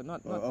side. So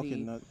not the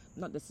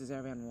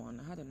cesarean one.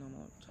 I had a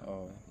normal child.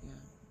 Oh.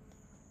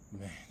 Yeah.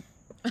 Man.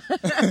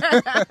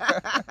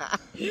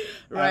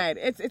 Right.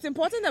 It's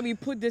important that we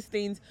put these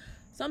things.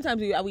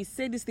 Sometimes we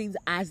say these things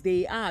as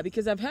they are,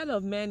 because I've heard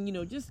of men, you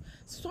know, just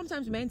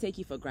sometimes men take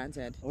it for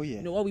granted. Oh yeah.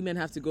 You know what women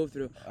have to go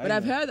through. But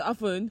I've heard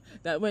often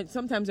that when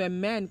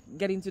men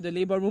get into the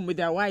labor room with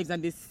their wives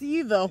and they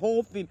see the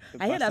whole thing,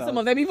 I hear that some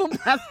of them even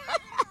pass.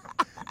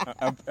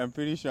 I'm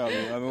pretty sure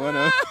I'm one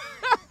of.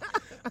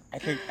 I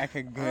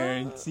can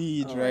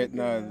guarantee it right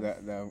now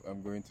that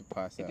I'm going to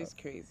pass out. It is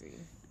crazy.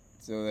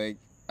 So like,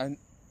 and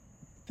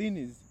thing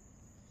is,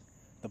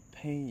 the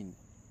pain.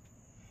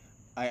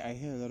 I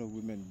hear a lot of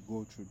women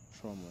go through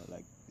trauma,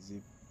 like is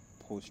it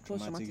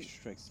post-traumatic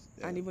stress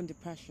and even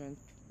depression,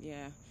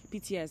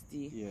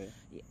 PTSD. Yeah.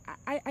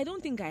 I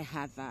don't think I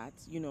had that.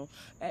 You know,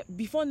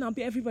 before now,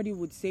 everybody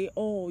would say,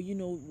 oh, you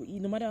know,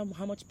 no matter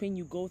how much pain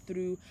you go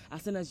through,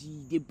 as soon as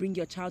they bring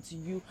your child to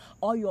you,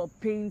 all your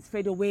pains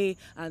fade away.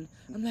 And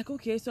I'm like,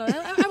 okay, so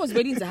I was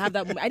waiting to have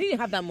that moment. I didn't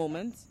have that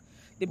moment.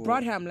 They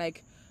brought her. I'm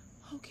like,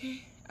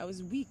 okay. I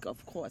was weak,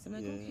 of course. I'm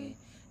like, okay,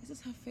 is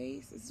this her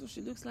face? Is this what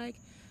she looks like?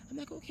 I'm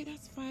like, okay,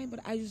 that's fine.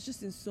 But I was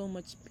just in so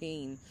much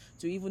pain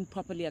to even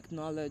properly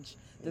acknowledge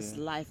this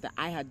life that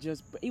I had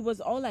just... It was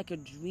all like a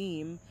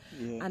dream.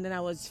 Yeah. And then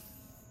it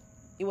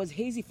was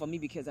hazy for me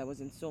because I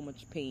was in so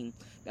much pain.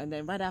 And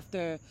then right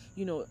after,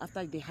 you know,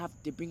 after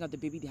they bring out the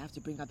baby, they have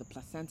to bring out the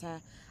placenta.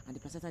 And the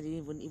placenta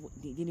didn't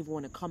even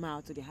want to come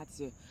out. So they had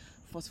to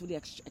forcefully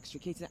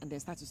extricate it and then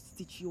start to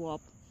stitch you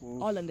up.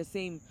 Oof. All in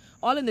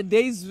the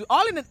day's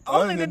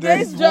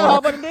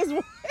job.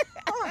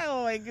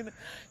 Oh my goodness.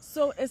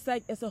 So it's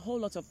like, it's a whole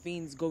lot of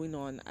things going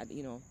on,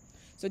 you know.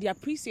 So the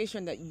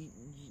appreciation that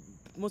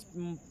most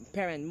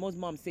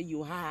moms say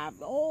you have,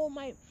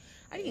 I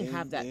didn't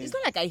have that. It's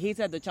not like I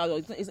hated the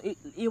child.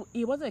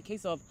 It wasn't a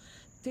case of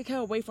take her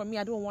away from me,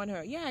 I don't want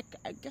her. Yeah,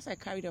 I guess I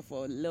carried her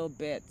for a little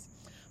bit,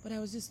 but I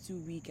was just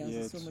too weak. I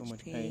was in so much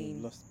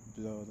pain. Lost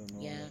blood and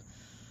all that.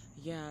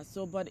 Yeah,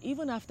 so, but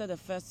even after the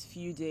first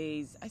few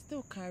days, I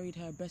still carried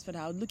her, breastfed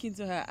her. I would look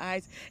into her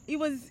eyes. It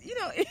was, you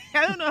know,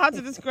 I don't know how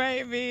to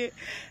describe it.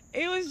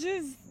 It was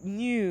just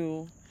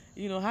new,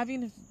 you know,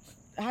 having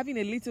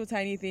a little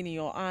tiny thing in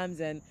your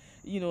arms, and,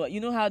 you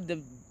know how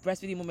the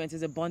breastfeeding moment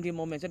is a bonding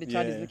moment, where the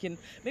child is looking,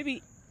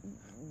 maybe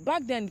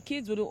back then,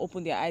 kids wouldn't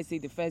open their eyes, say,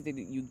 the first day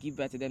that you give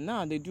birth to them.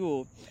 Now they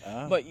do.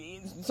 But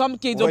some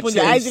kids open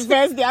their eyes the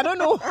first day. I don't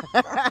know.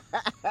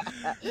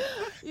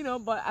 You know,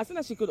 but as soon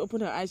as she could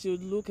open her eyes, she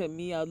would look at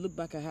me. I would look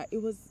back at her.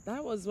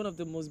 That was one of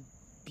the most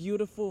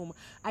beautiful.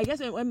 I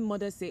guess when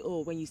mothers say,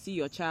 oh, when you see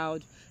your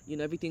child, you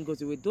know, everything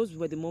goes away. Those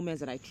were the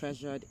moments that I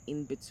treasured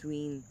in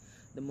between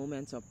the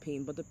moments of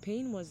pain. But the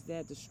pain was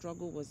there. The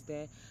struggle was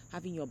there.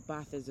 Having your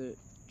bath as a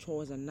chore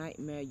was a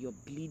nightmare. You're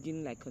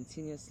bleeding like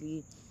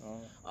continuously.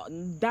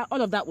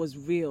 All of that was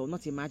real,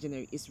 not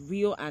imaginary. It's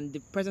real, and the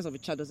presence of a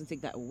child doesn't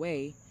take that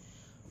away.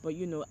 But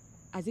you know,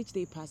 as each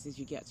day passes,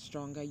 you get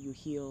stronger, you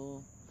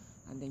heal,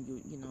 and then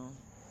you know,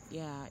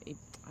 yeah,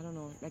 I don't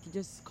know, like it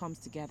just comes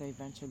together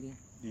eventually.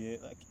 Yeah,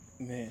 like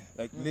man,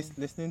 like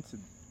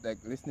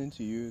listening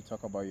to you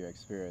talk about your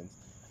experience,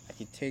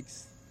 like it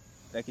takes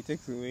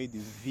away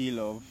this veil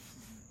of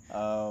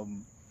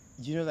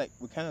like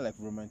we kind of like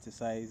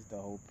romanticize the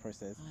whole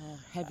process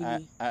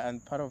heavily,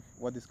 and part of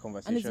what this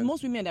conversation, and it's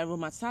most women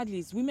that sadly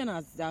it's women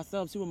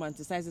ourselves who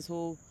romanticize this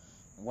whole.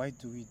 Why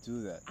do we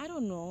do that? I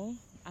don't know.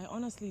 I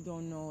honestly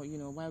don't know,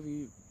 why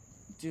we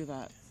do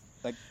that.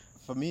 Like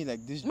for me,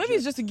 like this, maybe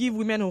it's just to give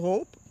women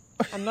hope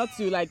and not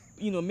to like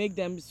make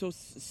them so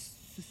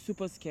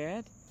super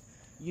scared,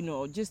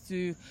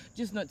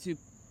 just not to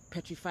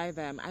petrify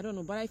them. I don't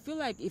know, but I feel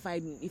like if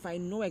I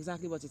know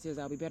exactly what it is,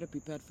 I'll be better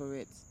prepared for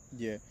it.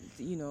 Yeah.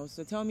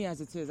 So tell me as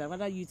it is. I'd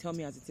rather you tell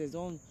me as it is.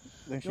 Don't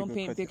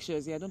paint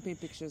pictures. Yeah, don't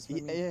paint pictures for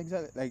me. Yeah,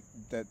 exactly. Like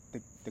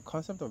the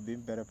concept of being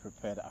better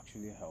prepared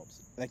actually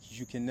helps. Like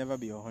you can never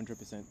be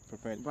 100%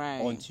 prepared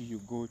until you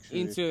go through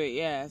into it.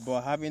 Yes.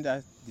 But having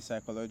the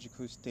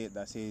psychological state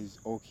that says,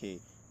 okay,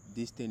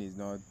 this thing is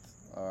not.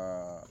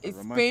 It's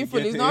painful.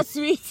 It's not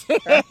sweet.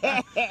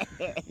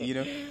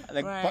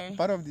 Like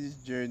part of this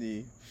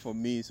journey for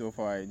me so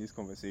far in this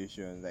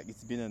conversation, like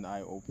it's been an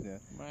eye opener,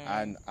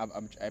 and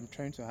I'm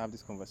trying to have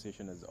this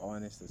conversation as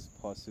honest as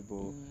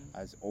possible,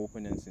 as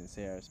open and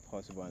sincere as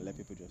possible, and let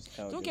people just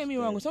tell. Don't get me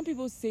wrong. Some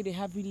people say they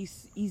have really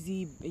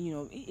easy,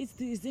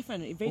 it's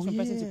different. It varies from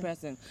person to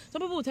person.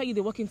 Some people will tell you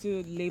they walk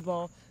into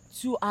labor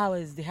 2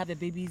 hours, they have their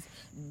babies,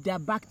 they're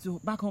back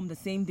home the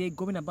same day,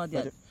 going about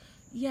their.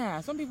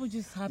 Yeah, some people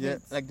just have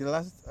it. Like the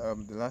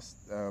last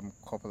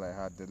couple I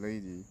had, the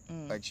lady,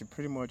 like she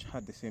pretty much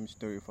had the same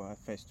story for her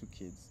first 2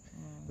 kids.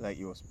 Like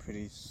it was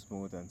pretty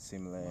smooth and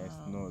seamless,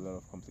 no a lot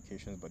of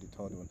complications. But the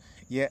third one,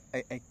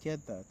 I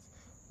get that.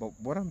 But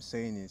what I'm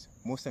saying is,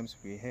 most times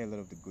we hear a lot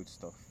of the good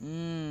stuff.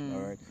 All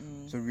right.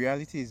 So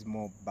reality is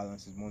more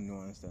balanced, is more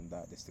nuanced than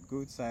that. There's the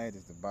good side,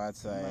 there's the bad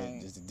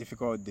side, there's the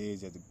difficult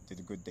days, there's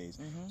the good days.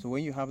 So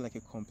when you have like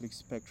a complete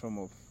spectrum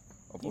of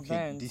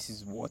okay, this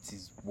is what,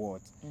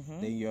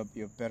 then you're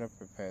better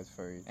prepared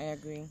for it. I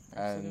agree.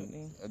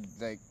 Absolutely. And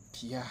like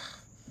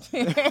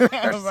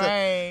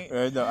right.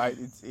 No,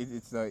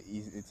 it's not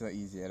easy. It's not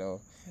easy at all.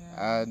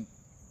 Yeah. And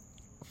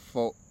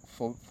for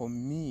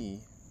me,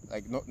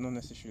 like not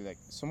necessarily, like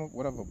some of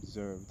what I've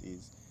observed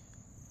is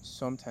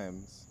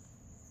sometimes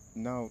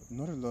now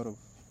not a lot of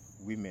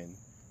women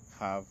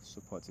have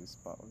supportive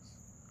spouse.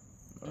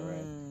 All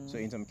right. So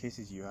in some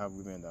cases you have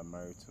women that are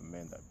married to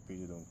men that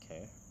really don't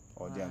care,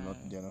 or they're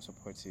not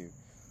supportive.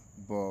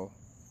 But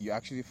you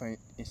actually find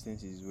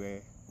instances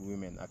where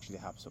women actually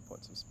have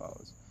supportive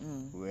spouse,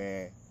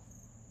 where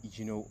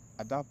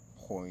at that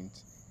point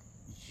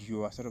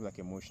you are sort of like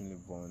emotionally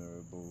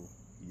vulnerable,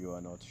 you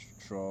are not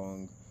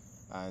strong,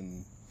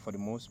 and for the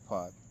most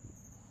part,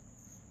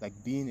 like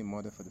being a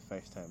mother for the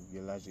first time,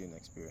 you're largely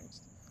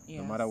inexperienced.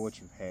 No matter what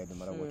you've heard, no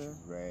matter what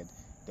you've read,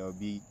 there'll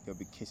be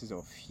cases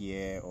of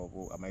fear of,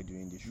 oh, am I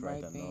doing this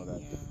right and all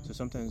that. So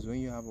sometimes when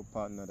you have a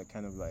partner that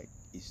kind of like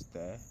is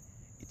there,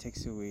 it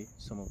takes away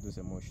some of those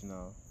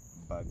emotional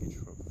baggage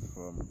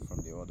from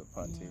the other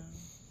party.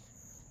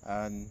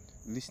 And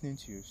listening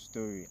to your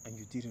story, and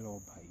you did it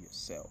all by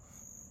yourself.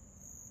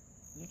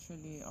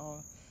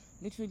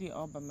 Literally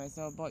all by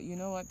myself. But you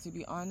know what, to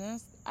be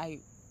honest, I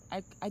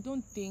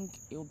don't think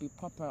it would be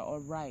proper or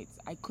right.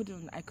 I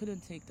couldn't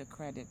take the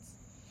credit.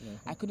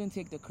 I couldn't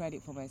take the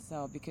credit for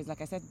myself, because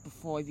like I said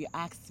before, if you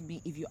ask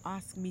me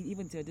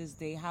even to this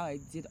day how I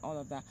did all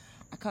of that,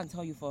 I can't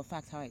tell you for a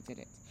fact how I did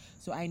it.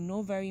 So I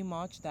know very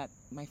much that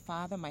my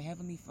Father,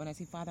 when I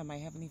say Father, my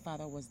Heavenly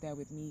Father was there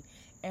with me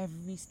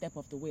every step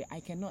of the way. I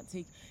cannot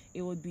take,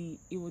 it would be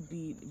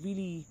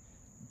really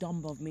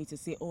dumb of me to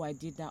say, oh, I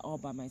did that all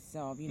by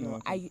myself.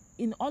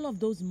 In all of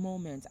those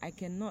moments, I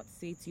cannot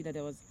say to you that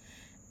there was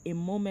a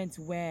moment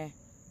where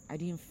I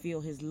didn't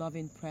feel His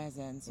loving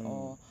presence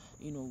or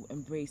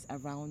embrace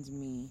around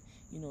me.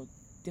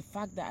 The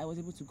fact that I was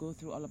able to go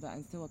through all of that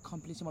and still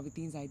accomplish some of the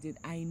things I did,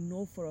 I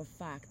know for a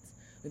fact,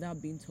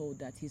 without being told,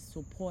 that His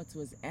support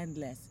was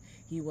endless.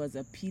 He was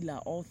a pillar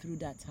all through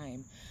that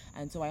time.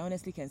 And so I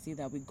honestly can say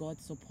that with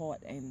God's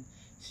support and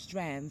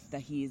strength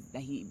that He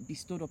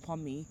bestowed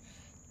upon me,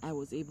 I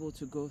was able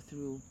to go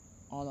through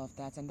all of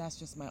that. And that's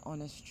just my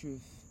honest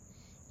truth.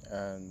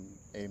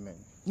 Amen.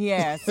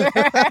 Yes.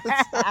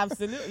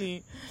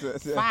 Absolutely.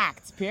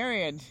 Fact,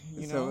 period.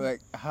 So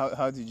like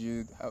how did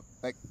you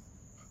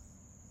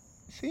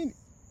seeing,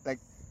 like,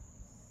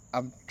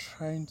 I'm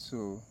trying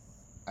to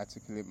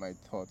articulate my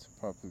thoughts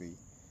properly.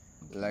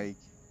 Like,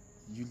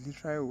 you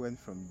literally went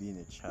from being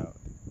a child.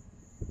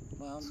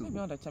 Well, maybe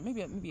not a child,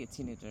 maybe a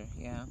teenager,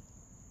 yeah.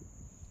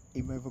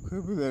 In my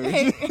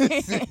vocabulary,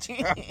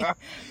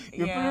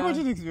 you're pretty much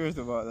an experience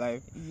about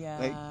life.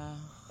 Yeah.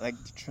 Like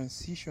the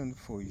transition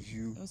for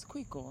you. It was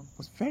quick,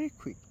 was very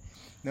quick.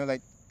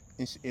 Like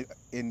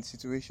in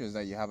situations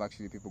that you have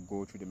actually people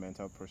go through the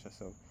mental process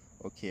of,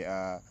 okay,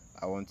 I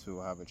want to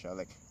have a child.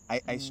 Like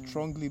I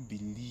strongly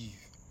believe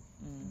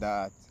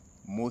that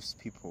most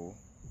people,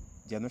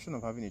 their notion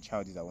of having a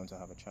child is I want to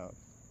have a child.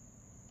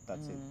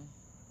 That's it.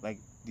 Like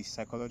the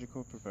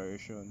psychological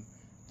preparation,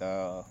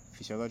 the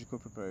physiological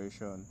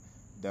preparation,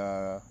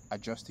 the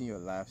adjusting your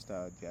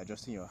lifestyle, the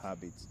adjusting your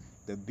habits,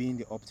 the being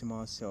the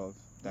optimal self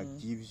that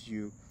gives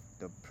you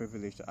the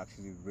privilege to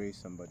actually raise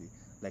somebody.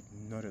 Like,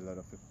 not a lot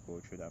of people go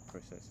through that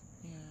process.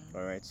 Yeah.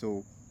 All right.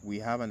 So we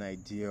have an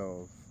idea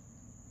of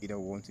either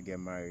want to get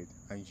married,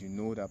 and you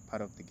know that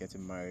part of the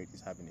getting married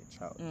is having a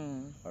child.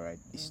 All right.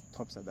 It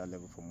stops at that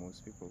level for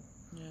most people.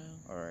 Yeah.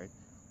 All right.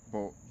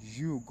 But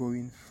you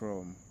going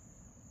from,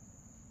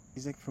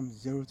 it's like from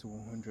 0 to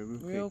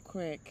 100 real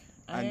quick.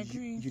 I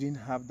agree. You didn't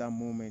have that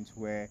moment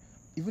where,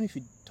 even if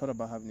you thought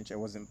about having a child,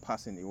 it wasn't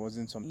passing. It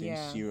wasn't something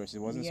serious. It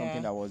wasn't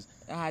something that was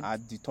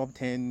at the top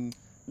 10.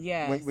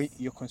 Yeah. When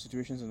your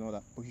considerations and all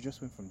that. But you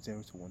just went from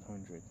 0 to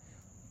 100.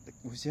 Like,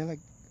 was there, like,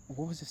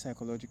 what was the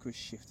psychological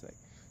shift like?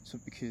 So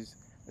because,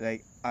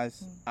 like,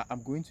 as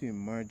I'm going to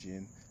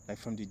imagine, like,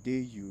 from the day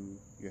you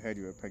heard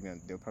you were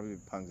pregnant, there were probably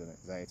pangs and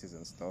anxieties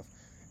and stuff.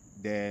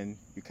 Then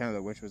you kind of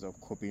like went through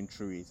of coping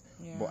through it.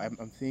 Yeah. But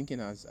I'm thinking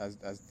as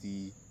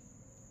the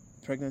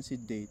pregnancy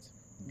date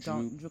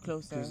drew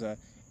closer,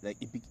 like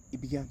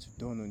it began to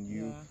dawn on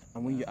you.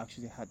 And when you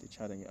actually had the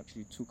child and you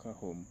actually took her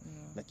home,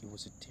 like, it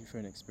was a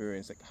different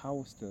experience. Like, how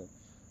was the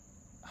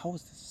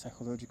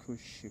psychological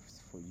shift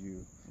for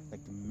you?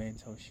 Like, the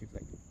mental shift,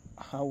 like,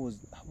 how was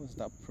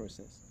that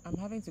process? I'm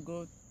having to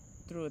go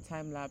through a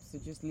time lapse to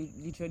just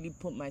literally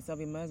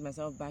immerse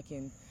myself back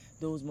in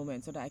those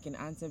moments so that I can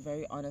answer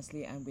very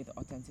honestly and with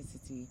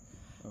authenticity.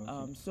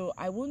 Okay. So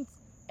I won't,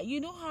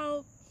 you know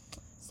how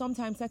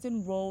sometimes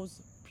certain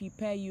roles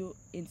prepare you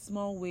in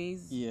small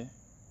ways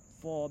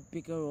for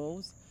bigger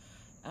roles.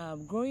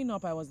 Growing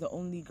up, I was the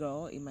only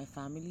girl in my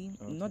family.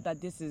 Okay. Not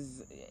that this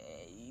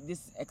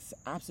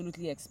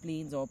absolutely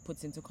explains or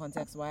puts into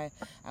context why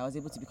I was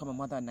able to become a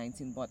mother at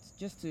 19, but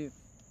just to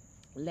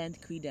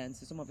lend credence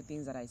to some of the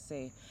things that I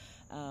say,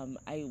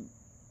 I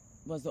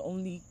was the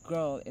only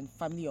girl in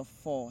family of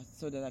 4,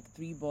 so there are like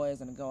 3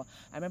 boys and a girl.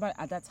 I remember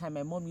at that time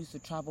my mom used to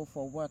travel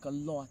for work a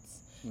lot.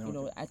 Okay. You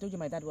know, I told you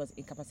my dad was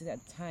incapacitated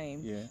at the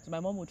time, so my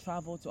mom would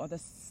travel to other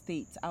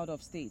states, out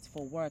of states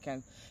for work,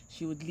 and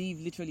she would leave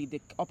literally the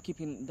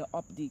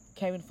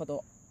caring for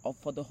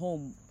the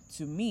home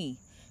to me.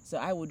 So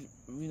I would,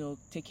 you know,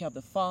 take care of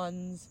the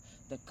funds,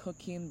 the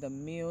cooking, the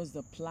meals,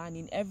 the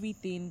planning,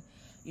 everything,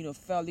 you know,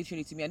 fell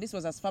literally to me. And this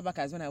was as far back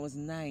as when I was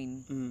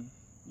 9,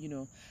 you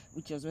know,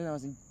 which was when I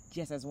was in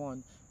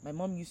GSS1. My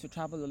mom used to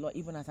travel a lot,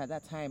 even at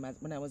that time,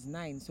 when I was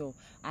 9. So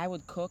I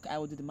would cook, I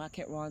would do the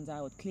market runs,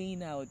 I would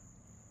clean, I would,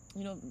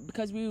 you know,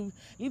 because we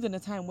lived in a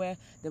time where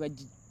there were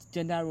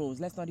gender roles.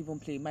 Let's not even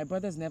play. My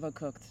brothers never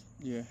cooked.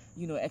 Yeah.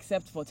 You know,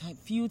 except for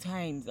few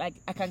times. Like,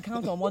 I can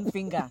count on one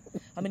finger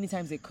how many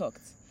times they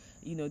cooked.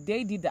 You know,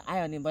 they did the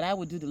ironing, but I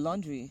would do the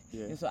laundry.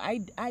 Yeah. And so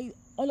I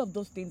all of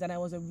those things, and I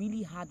was a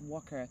really hard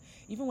worker.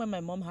 Even when my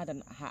mom had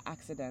her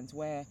accident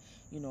where,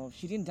 you know,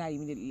 she didn't die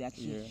immediately. Like,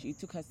 she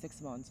took her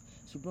 6 months.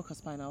 She broke her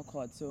spinal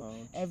cord. So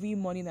every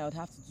morning I would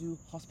have to do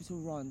hospital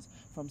runs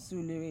from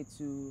Surulere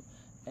to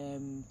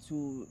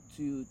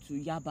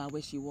Yaba,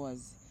 where she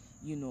was,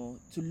 you know,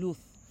 to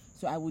Luth.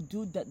 So I would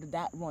do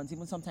that runs,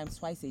 even sometimes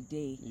twice a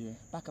day,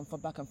 back and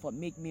forth,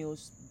 make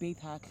meals, bathe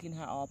her, clean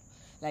her up,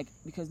 like,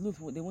 because Luth,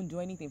 they won't do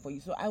anything for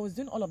you. So I was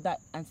doing all of that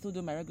and still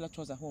doing my regular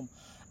chores at home.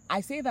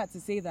 I say that to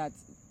say that,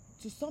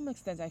 to some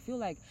extent, I feel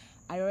like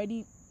I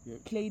already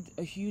played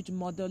a huge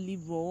motherly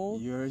role.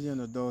 You're already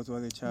an adult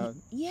while a child.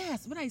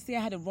 Yes, when I say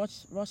I had a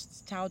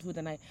rushed childhood,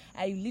 and I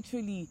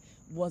literally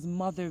was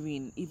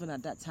mothering even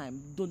at that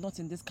time, though not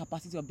in this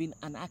capacity of being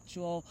an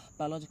actual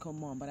biological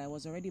mom, but I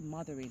was already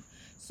mothering.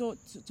 So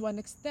to an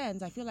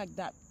extent, I feel like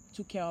that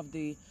took care of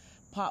the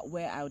part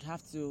where I would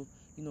have to,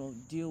 you know,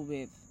 deal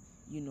with,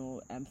 you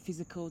know,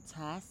 physical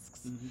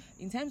tasks.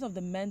 In terms of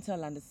the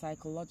mental and the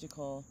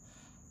psychological,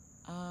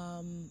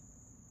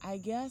 I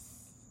guess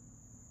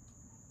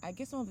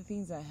one of the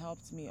things that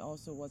helped me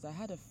also was I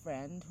had a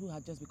friend who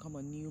had just become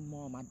a new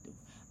mom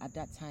at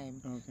that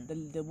time. Okay.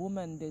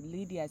 The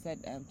lady I said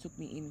took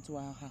me into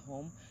her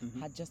home,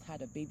 had just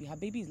had a baby. Her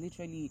baby is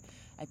literally,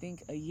 I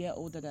think, a year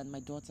older than my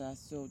daughter,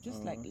 so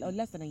just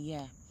less than a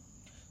year.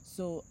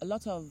 So a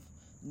lot of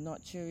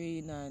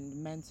nurturing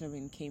and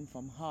mentoring came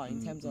from her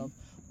in terms of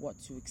what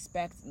to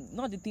expect,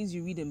 not the things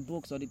you read in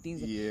books or the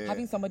things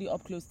having somebody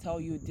up close tell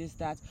you this,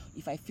 that.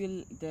 If I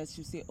feel this,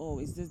 you say, oh,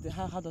 is this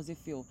how does it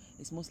feel?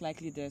 It's most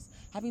likely this.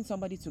 Having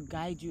somebody to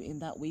guide you in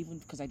that way, even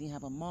because I didn't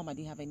have a mom, I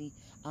didn't have any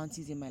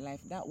aunties in my life,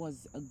 that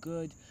was a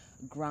good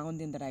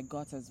grounding that I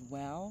got as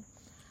well.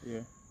 Yeah.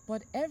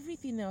 But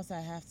everything else,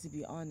 I have to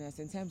be honest,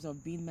 in terms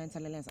of being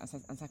mentally and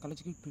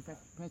psychologically prepared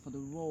for the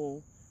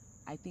role,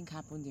 I think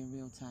happened in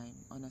real time,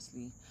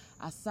 honestly.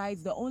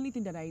 Aside, the only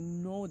thing that I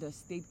know that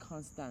stayed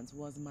constant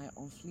was my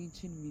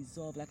unflinching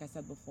resolve, like I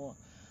said before,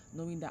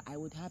 knowing that I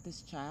would have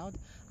this child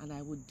and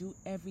I would do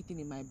everything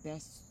in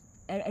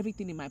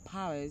my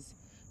powers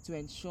to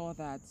ensure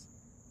that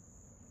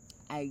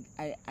I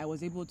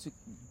was able to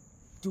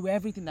do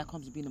everything that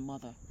comes with being a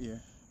mother. Yeah.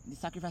 The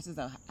sacrifices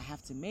that I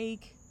have to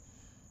make,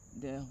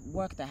 the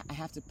work that I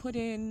have to put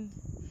in,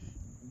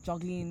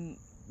 juggling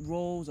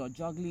roles or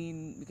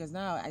juggling, because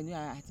now I knew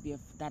I had to be a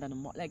dad and a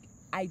mom. Like,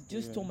 I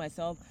just told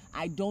myself,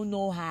 I don't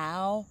know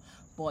how,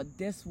 but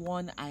this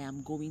one I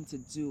am going to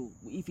do.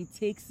 If it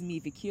takes me,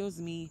 if it kills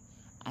me,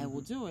 I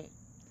will do it.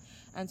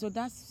 And so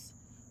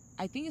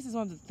I think this is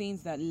one of the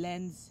things that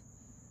lends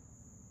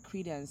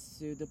credence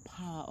to the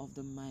power of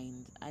the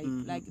mind.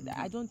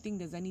 I don't think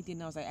there's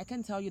anything else. I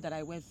can tell you that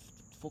I went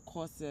for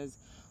courses,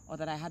 or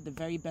that I had the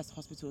very best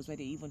hospitals where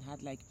they even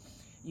had, like,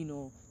 you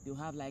know, they'll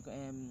have like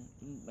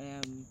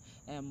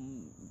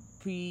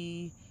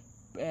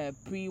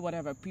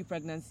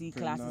pre-pregnancy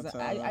classes.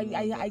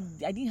 I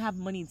didn't have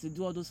money to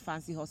do all those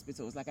fancy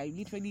hospitals. Like, I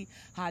literally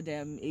had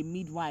a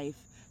midwife,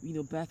 you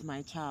know, birth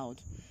my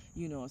child,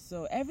 you know.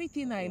 So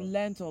everything I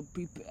learned, or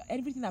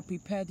everything that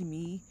prepared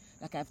me,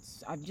 like,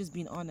 I've just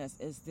been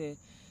honest, is the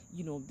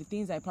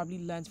things I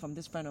probably learned from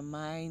this friend of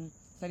mine,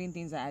 certain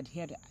things that I'd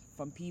heard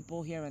from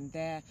people here and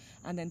there,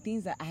 and then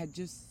things that I had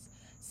just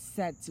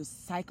said to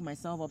psych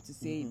myself up to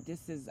say,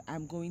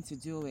 I'm going to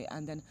do it,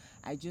 and then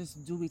I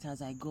just do it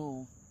as I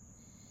go,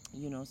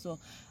 you know. So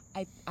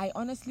I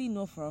honestly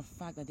know for a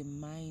fact that the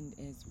mind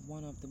is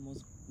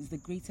the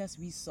greatest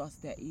resource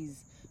there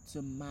is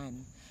to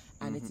man,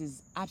 and it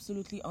is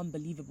absolutely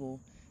unbelievable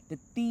the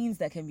things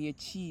that can be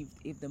achieved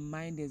if the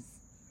mind is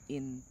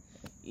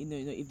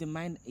if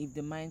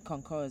the mind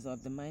concurs, or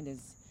if the mind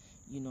is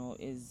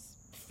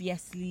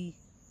fiercely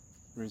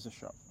razor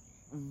sharp,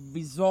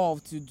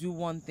 resolved to do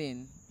one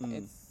thing.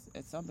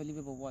 It's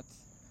unbelievable what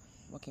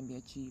can be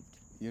achieved.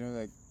 You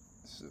know,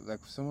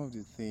 like some of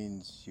the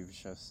things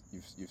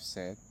you've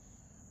said,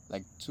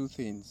 like two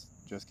things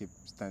just keep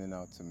standing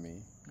out to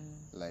me,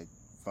 like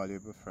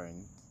valuable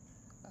friend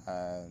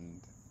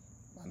and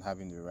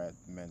having the right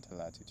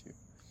mental attitude.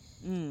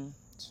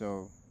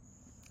 So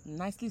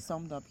nicely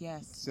summed up.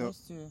 Yes. So, those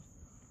two.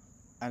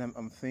 And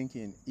I'm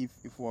thinking, if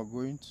we're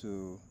going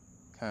to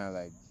kind of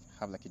like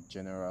have like a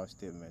general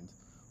statement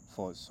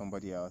for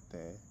somebody out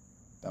there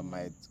that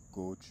might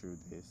go through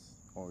this,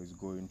 or is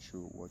going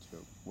through what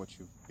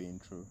you've been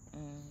through,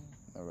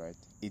 all right,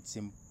 it's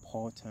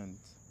important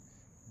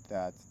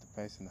that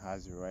the person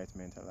has the right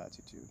mental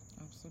attitude.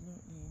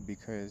 Absolutely.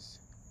 Because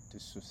the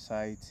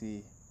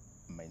society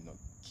might not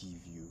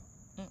give you.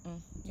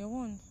 You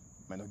won't.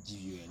 Might not give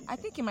you anything. I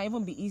think it might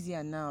even be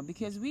easier now,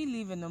 because we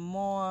live in a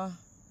more,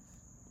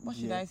 what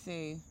should I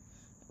say?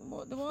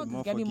 The world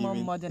is getting more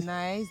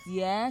modernized.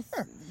 Yes.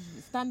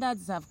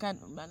 Standards have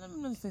I'm not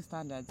going to say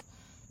standards.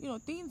 You know,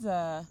 things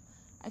are,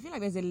 I feel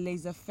like there's a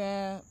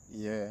laissez-faire,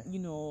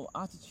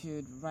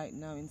 attitude right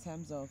now in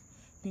terms of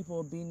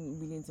people being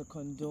willing to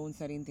condone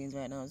certain things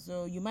right now.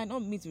 So you might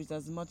not meet with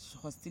as much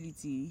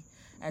hostility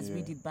as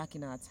we did back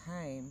in our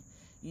time.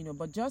 You know,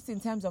 but just in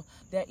terms of,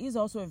 there is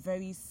also a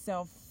very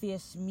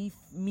selfish,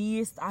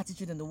 meist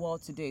attitude in the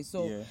world today.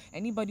 So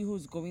anybody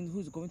who's going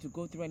to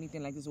go through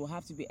anything like this will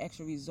have to be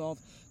extra resolved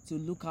to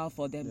look out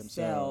for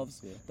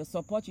themselves. The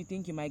support you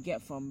think you might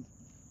get from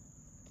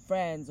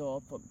friends,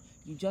 or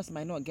you just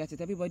might not get it.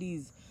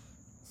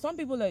 Some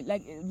people are,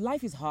 like,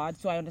 life is hard,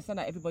 so I understand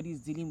that everybody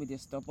is dealing with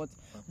this stuff, but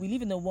we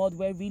live in a world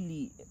where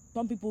really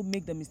some people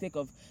make the mistake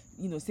of,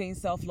 saying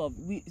self-love.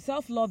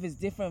 Self-love is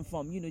different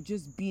from,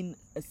 just being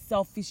a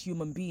selfish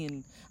human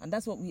being, and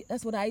that's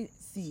what I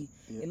see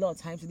a lot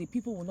of times. So the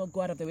people will not go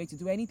out of their way to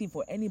do anything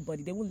for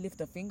anybody. They won't lift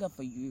a finger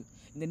for you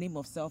in the name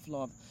of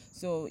self-love.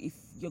 So if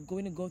you're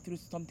going to go through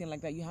something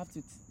like that, you have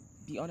to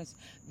be honest,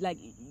 like,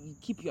 you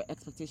keep your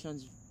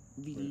expectations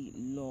really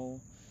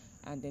low,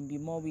 and then be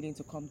more willing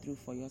to come through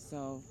for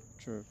yourself.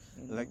 True.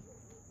 Like,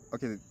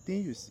 okay, the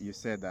thing you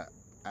said that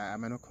I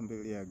might not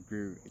completely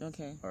agree with.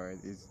 Okay. All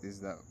right, is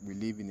that we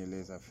live in a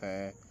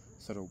laissez-faire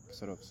sort of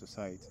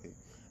society,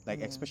 like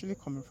especially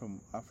coming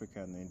from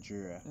Africa and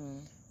Nigeria.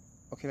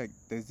 Okay, like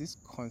there's this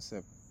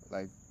concept,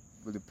 like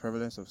with the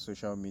prevalence of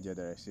social media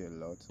that I see a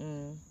lot.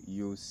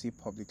 You see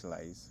public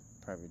lies,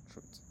 private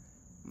truth.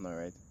 All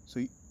right. So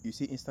you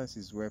see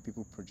instances where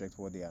people project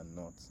what they are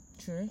not.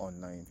 True.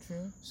 Online.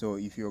 True. So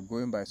if you're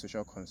going by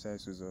social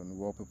consensus on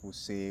what people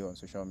say on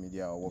social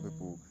media, or what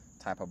people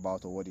type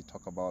about, or what they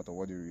talk about, or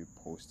what they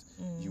repost,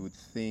 you would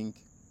think,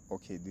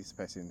 okay, this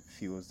person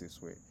feels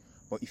this way.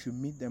 But if you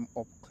meet them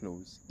up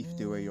close, if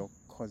they were your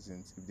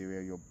cousins, if they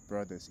were your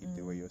brothers, if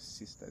they were your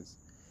sisters,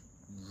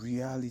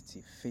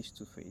 reality, face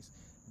to face,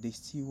 they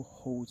still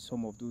hold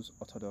some of those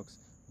orthodox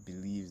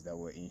beliefs that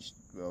were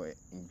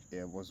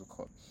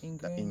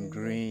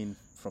ingrained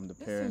from the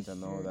parents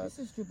and all that. This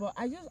is true, but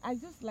I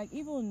just like,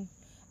 even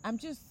I'm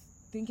just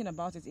thinking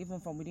about it even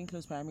from within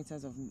close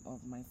parameters of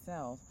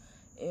myself.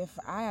 If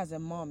I, as a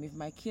mom, if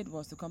my kid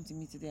was to come to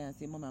me today and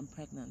say, "Mom, I'm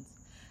pregnant,"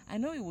 I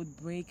know it would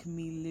break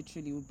me,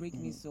 literally, it would break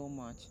me so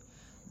much.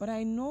 But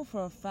I know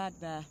for a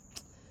fact that,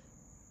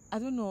 I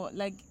don't know,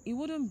 like, it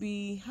wouldn't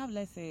be, how do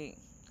I say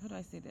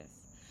this?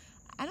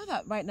 I know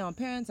that right now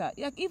parents are,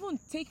 like, even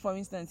take for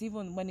instance,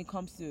 even when it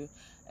comes to,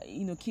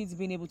 kids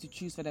being able to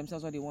choose for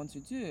themselves what they want to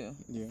do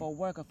for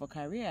work or for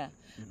career.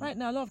 Right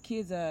now, a lot of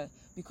kids are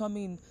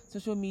becoming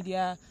social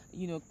media,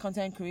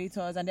 content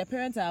creators, and their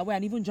parents are aware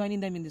and even joining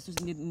them in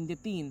the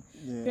thing.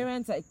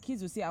 Yeah.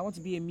 Kids will say, I want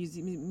to be a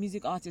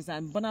music artist,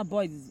 and Burna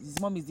Boy, his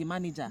mom is the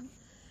manager.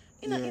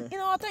 In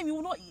our time, you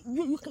will not,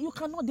 you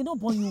cannot. They don't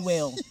born you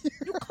well.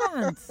 You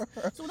can't.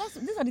 So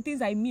these are the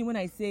things I mean when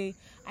I say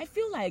I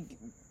feel like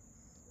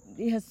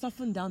it has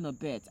softened down a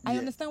bit. I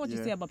understand what you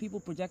say about people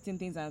projecting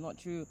things that are not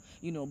true,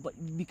 but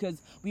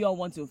because we all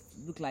want to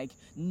look like,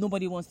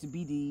 nobody wants to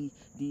be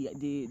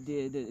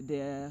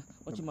the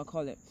what you might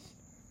call it,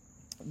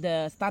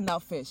 the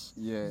standout fish.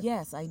 Yeah.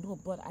 Yes, I know,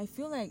 but I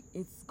feel like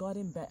it's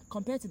gotten better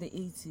compared to the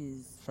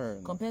 80s. Fair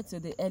enough. Compared to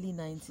the early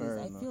 90s. Fair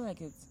I enough. feel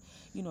like it's,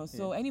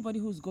 so anybody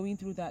who's going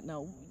through that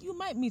now, you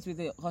might meet with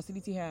the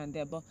hostility here and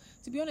there, but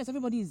to be honest,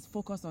 everybody is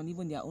focused on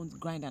even their own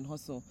grind and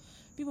hustle.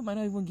 People might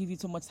not even give you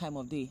so much time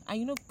of day.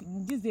 And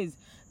these days,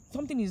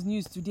 something is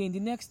news today. In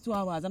the next 2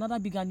 hours, another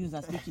bigger news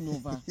has taken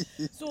over.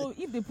 So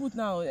if they put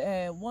now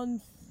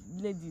one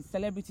lady,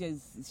 celebrity,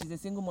 she's a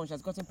single mom, she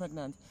has gotten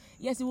pregnant.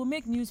 Yes, it will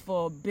make news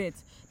for a bit.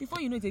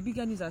 Before you know it, a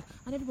bigger news, and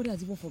everybody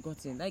has even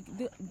forgotten. Like,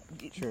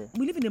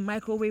 we live in a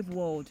microwave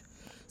world.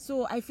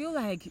 So I feel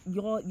like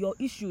your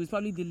issue is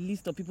probably the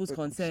least of people's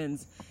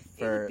concerns.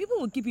 People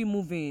will keep it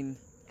moving.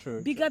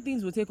 True. Bigger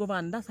things will take over,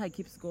 and that's how it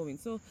keeps going.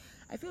 So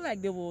I feel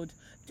like they would,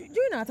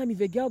 during our time,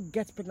 if a girl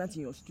gets pregnant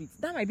in your street,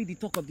 that might be the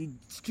talk of the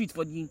street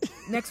for the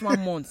next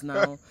 1 month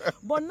now.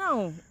 But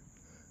now,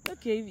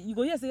 okay, you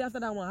go here, say after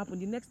that one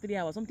happened, the next 3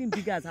 hours, something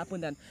bigger has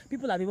happened, and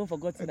people have even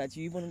forgotten that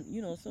you even,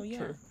 so yeah.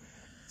 True.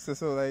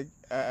 So like,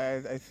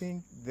 I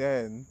think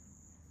then,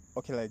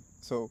 okay, like,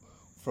 so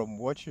from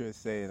what you're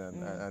saying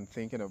and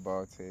thinking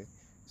about it,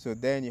 so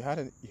then you had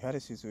a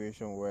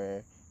situation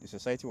where the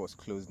society was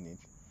close-knit.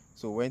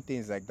 So when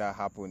things like that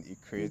happen, it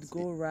creates... It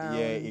goes around.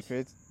 Yeah,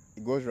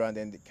 it goes around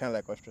and it kind of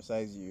like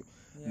ostracize you.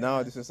 Yeah.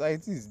 Now the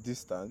society is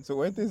distant. So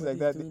when things like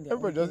that,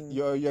 everybody just...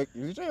 You're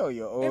literally on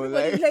your own.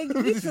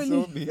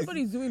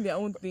 Everybody's doing their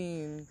own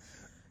thing.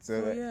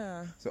 So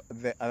yeah. So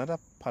another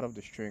part of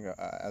the string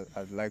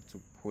I'd like to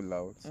pull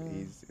out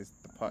is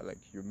the part, like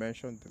you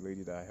mentioned, the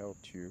lady that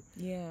helped you.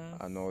 Yeah.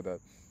 And all that.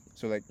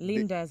 So like...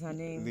 Linda is her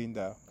name.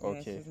 Linda, okay.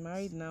 Yeah, she's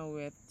married now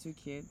with 2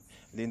 kids.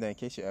 Linda, in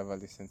case you ever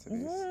listen to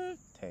this,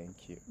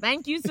 thank you.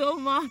 Thank you so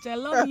much. I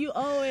love you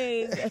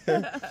always.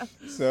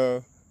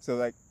 So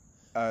like,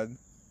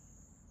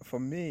 for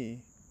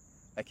me,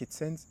 like it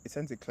sends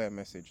a clear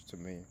message to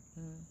me.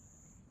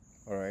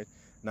 All right.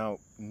 Now,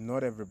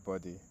 not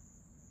everybody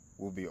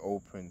will be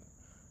open.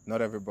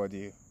 Not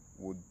everybody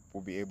will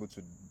be able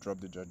to drop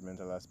the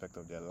judgmental aspect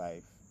of their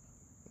life.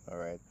 All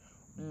right.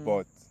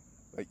 But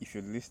like, if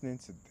you're listening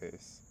to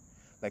this,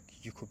 like,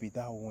 you could be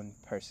that one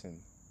person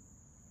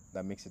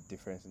that makes a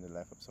difference in the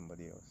life of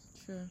somebody else.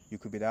 Sure. You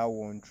could be that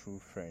one true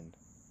friend.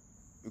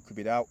 You could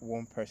be that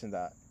one person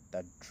that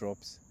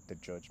drops the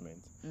judgment,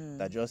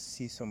 that just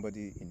sees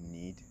somebody in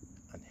need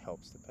and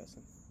helps the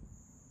person.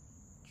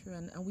 True,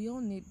 and we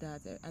all need that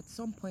at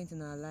some point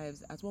in our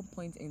lives, at one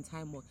point in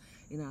time or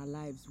in our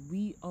lives,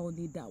 we all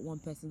need that one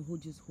person who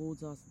just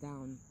holds us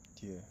down.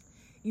 Yeah.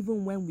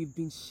 Even when we've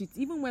been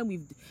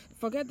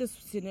forget this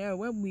scenario,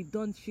 when we've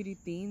done shitty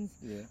things,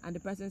 and the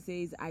person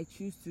says, I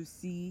choose to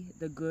see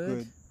the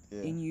good.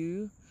 In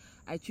you.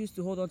 I choose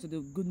to hold on to the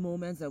good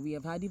moments that we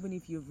have had, even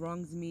if you've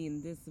wronged me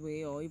in this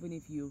way, or even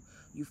if you've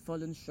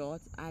fallen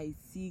short. I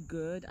see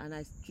good, and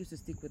I choose to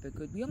stick with the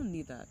good. We all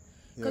need that,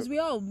 because we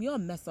all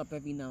mess up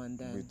every now and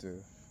then. We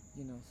do.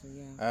 So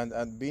yeah.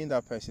 And being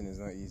that person is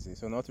not easy.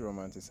 So not to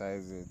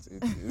romanticize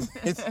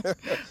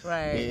it's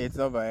right. It's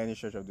not by any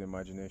stretch of the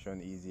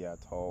imagination easy at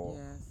all.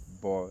 Yes.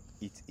 But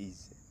it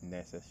is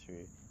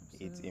necessary.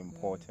 Absolutely. It's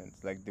important.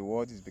 Like, the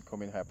world is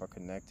becoming hyper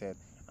connected,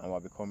 and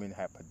we're becoming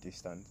hyper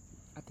distant.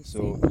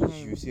 So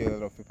you see a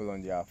lot of people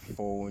on their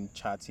phone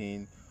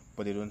chatting,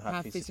 but they don't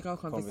have physical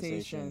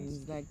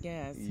conversations. Like,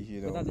 yes,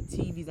 without the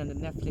TVs and the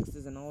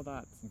Netflixes and all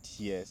that.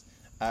 Yes.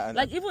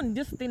 Like, even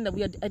this thing that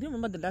I didn't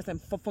remember the last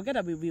time. Forget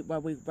that we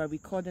were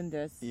recording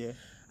this. Yeah.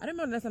 I don't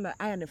remember the last time that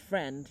I and a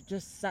friend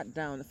just sat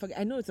down.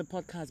 I know it's a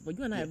podcast, but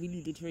you and I are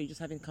really literally just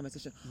having a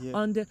conversation.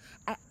 Yeah.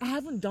 I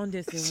haven't done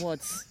this in what?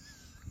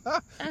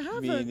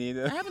 Me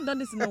neither. I haven't done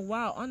this in a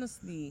while,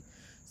 honestly.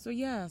 So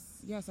yes,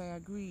 I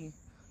agree.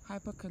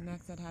 Hyper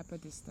connected, hyper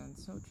distant.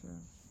 So true.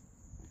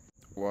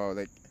 Wow,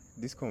 like,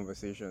 this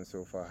conversation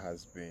so far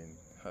has been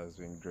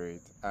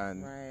great,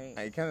 and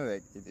I kind of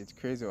like it's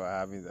crazy we're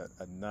having that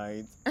at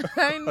night.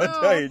 I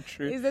know.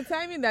 It's the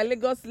timing that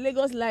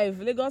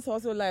Lagos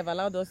Hustle Live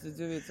allowed us to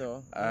do it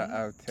all.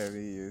 I'll tell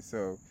you.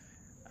 So,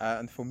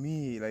 and for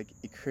me, like,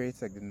 it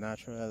creates like the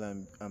natural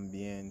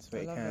ambience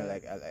where it kind of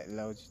like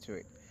allows you to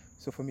it.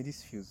 So for me,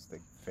 this feels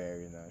like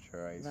very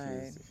natural.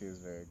 It feels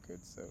very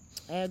good. So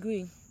I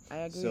agree.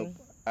 So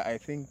I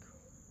think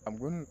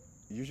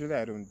usually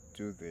I don't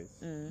do this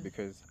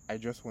because I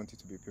just want it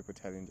to be people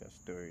telling their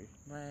story.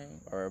 Right.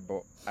 Or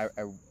but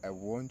I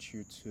want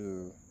you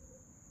to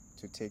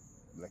take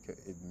like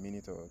a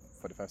minute or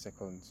 45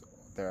 seconds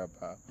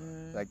thereabout.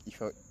 Like,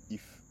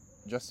 if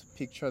just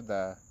picture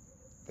that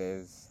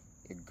there's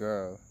a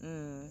girl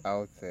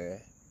out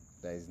there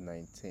that is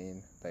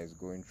 19, that is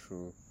going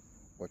through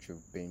what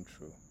you've been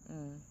through,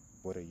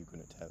 what are you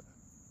going to tell her?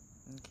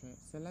 Okay,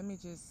 so let me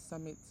just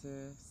sum it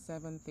to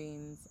 7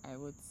 things I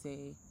would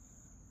say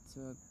to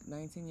a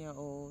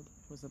 19-year-old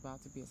who's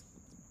about to be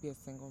a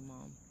single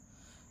mom.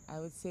 I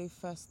would say,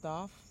 first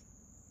off,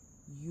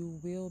 you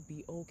will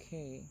be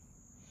okay.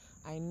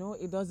 I know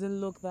it doesn't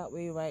look that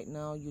way right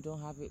now. You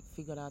don't have it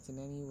figured out in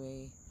any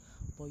way,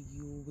 but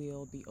you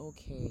will be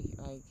okay.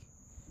 Like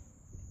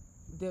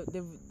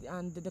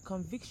the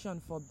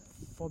conviction for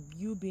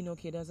you being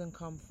okay doesn't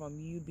come from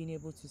you being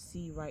able to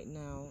see right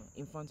now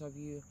in front of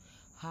you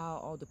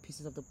how all the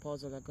pieces of the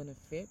puzzle are gonna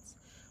fit,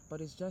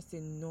 but it's just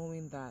in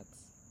knowing that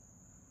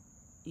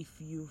if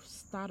you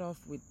start off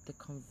with the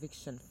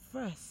conviction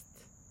first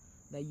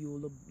that you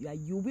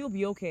will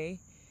be okay,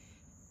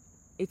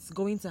 it's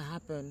going to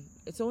happen.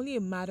 It's only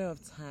a matter of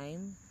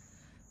time,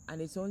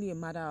 and it's only a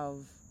matter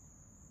of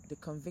the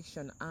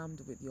conviction armed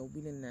with your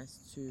willingness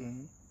to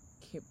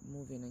keep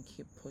moving and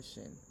keep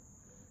pushing.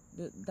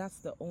 That's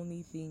the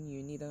only thing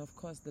you need, and of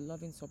course the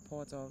loving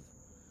support of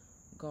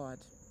God.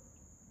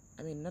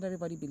 I mean, not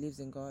everybody believes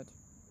in God.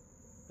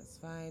 That's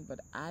fine, but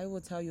I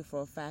will tell you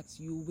for a fact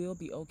you will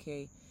be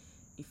okay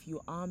if you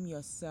arm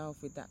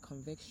yourself with that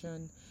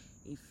conviction,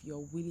 if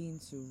you're willing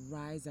to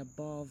rise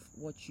above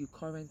what you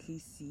currently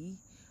see,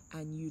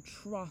 and you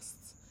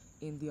trust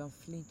in the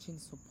unflinching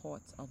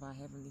support of our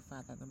Heavenly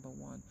Father, number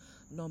one.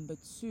 Number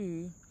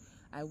two,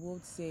 I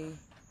would say,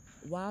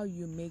 while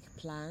you make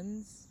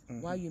plans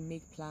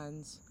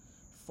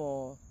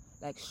for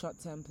like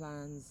short-term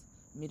plans,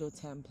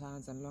 middle-term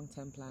plans, and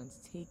long-term plans,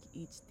 take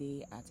each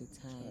day at a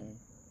time.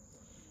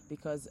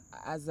 Because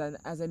as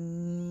a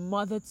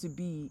mother to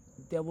be,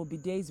 there will be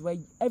days where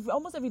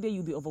almost every day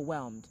you'll be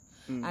overwhelmed.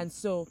 And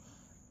so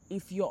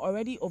if you're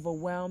already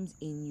overwhelmed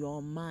in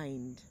your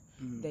mind,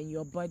 then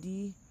your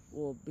body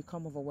will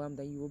become overwhelmed,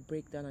 and you will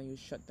break down and you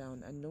shut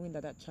down. And knowing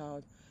that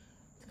child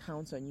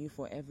counts on you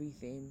for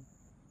everything,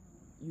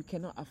 you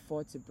cannot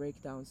afford to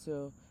break down.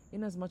 So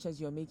in as much as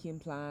you're making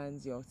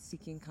plans, you're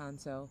seeking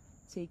counsel,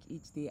 take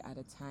each day at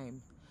a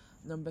time.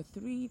 Number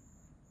three,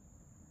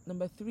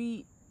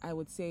 I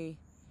would say,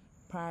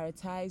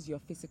 prioritize your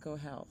physical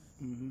health.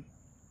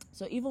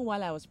 So even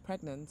while I was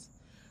pregnant,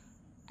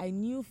 I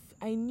knew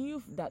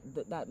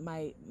that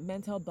my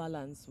mental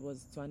balance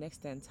was to an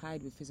extent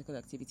tied with physical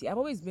activity. I've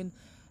always been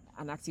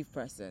an active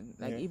person.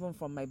 Even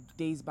from my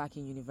days back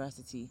in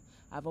university,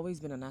 I've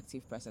always been an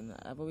active person.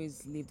 I've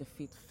always lived a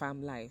fit,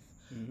 farm life.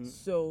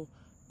 So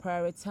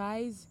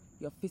prioritize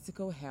your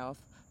physical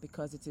health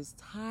because it is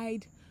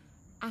tied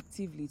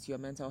actively to your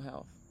mental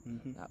health.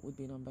 That would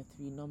be number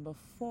 3. Number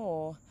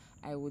 4,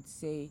 I would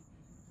say,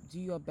 do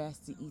your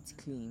best to eat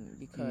clean,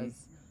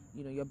 because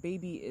your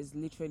baby is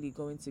literally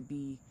going to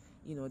be,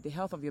 the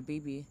health of your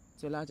baby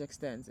to a large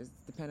extent is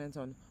dependent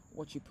on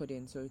what you put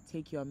in. So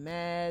take your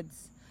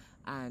meds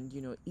and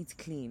eat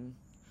clean.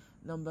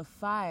 Number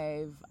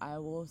 5, I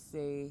will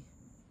say,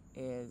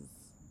 is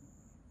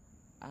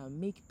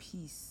make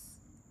peace.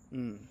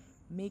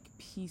 Make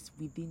peace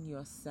within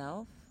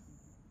yourself.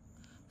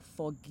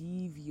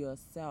 Forgive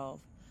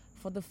yourself.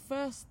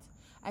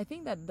 I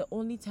think that the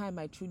only time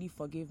I truly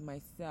forgave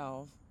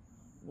myself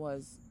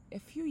was a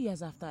few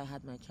years after I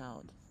had my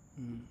child.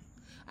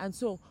 And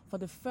so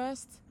from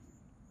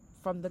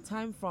the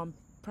time from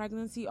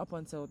pregnancy up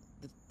until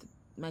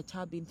my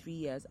child being 3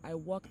 years, I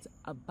walked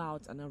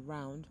about and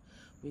around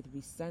with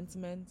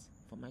resentment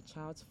for my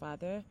child's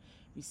father,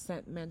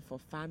 resentment for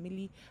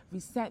family,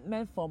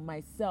 resentment for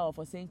myself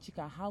for saying,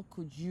 Chika, how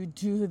could you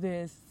do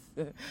this?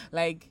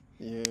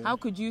 How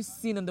could you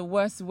sin in the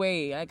worst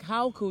way?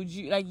 How could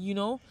you,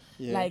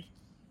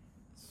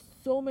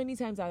 so many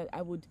times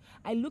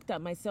I looked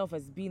at myself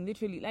as being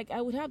literally,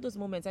 I would have those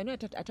moments. I know I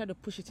tried to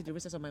push it to the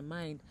recess of my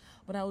mind,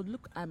 but I would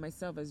look at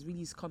myself as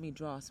really scummy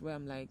dross, where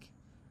I'm like,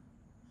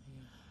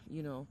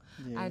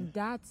 and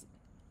that,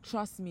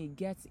 trust me,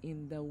 gets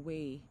in the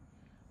way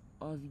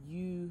of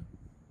you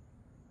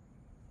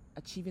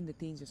achieving the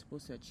things you're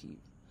supposed to achieve.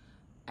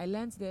 I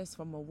learned this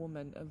from a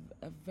woman,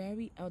 a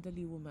very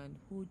elderly woman,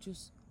 who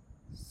just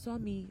saw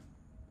me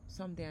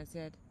someday and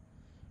said,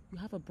 you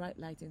have a bright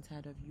light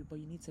inside of you, but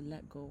you need to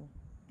let go.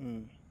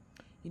 You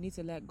need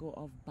to let go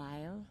of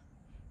bile,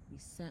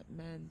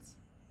 resentment,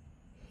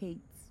 hate,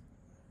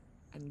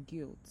 and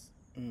guilt.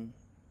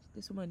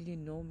 This woman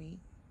didn't know me.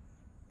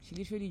 She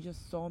literally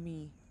just saw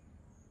me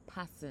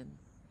passing,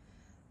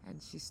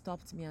 and she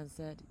stopped me and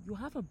said, you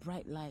have a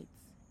bright light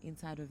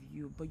inside of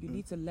you, but you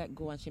need to let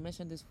go. And she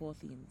mentioned these 4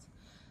 things,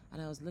 and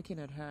I was looking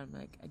at her, I'm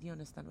like, I didn't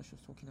understand what she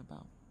was talking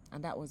about.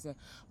 And that was it.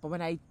 But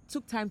when I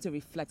took time to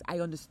reflect, I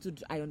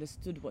understood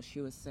what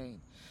she was saying.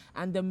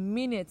 And the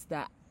minute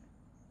that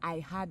I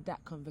had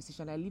that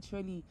conversation, I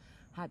literally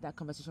had that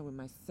conversation with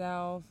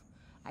myself.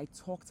 I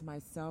talked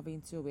myself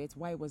into it,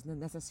 why it was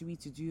necessary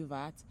to do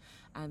that.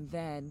 And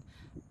then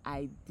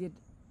I did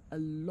a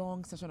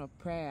long session of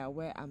prayer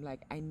where I'm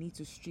like, I need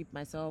to strip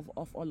myself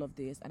of all of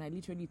this. And I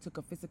literally took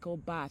a physical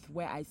bath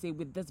where I say,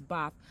 with this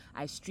bath,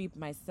 I strip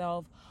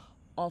myself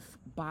of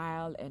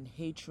bile and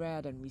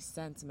hatred and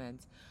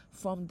resentment,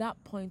 from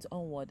that point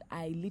onward,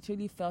 I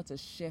literally felt a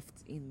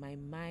shift in my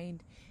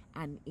mind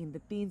and in the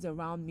things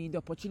around me. The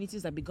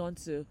opportunities that began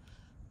to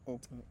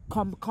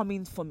come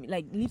in for me.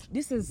 Like,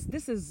 this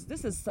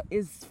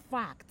is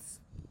facts.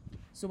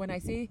 So when I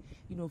say,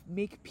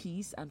 make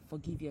peace and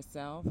forgive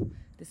yourself,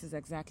 this is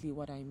exactly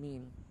what I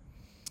mean.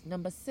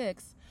 Number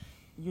 6,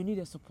 you need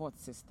a support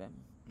system.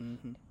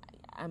 Mm-hmm.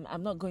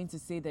 I'm not going to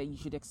say that you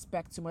should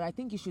expect too much. I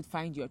think you should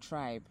find your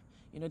tribe.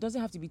 It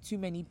doesn't have to be too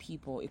many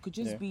people. It could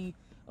just be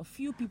a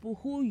few people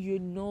who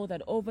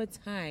that over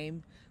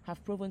time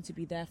have proven to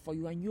be there for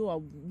you, and you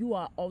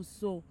are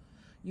also,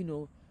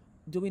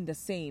 doing the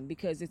same,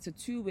 because it's a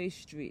two-way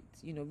street.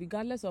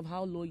 Regardless of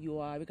how low you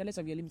are, regardless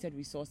of your limited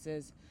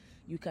resources,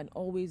 you can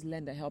always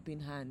lend a helping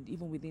hand,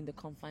 even within the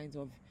confines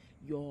of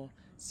your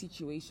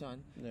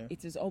situation. Yeah.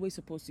 It is always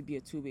supposed to be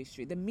a two-way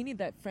street. The minute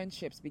that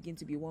friendships begin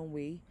to be one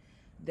way,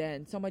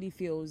 then somebody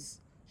feels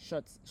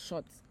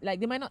short. Like,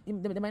 they might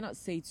not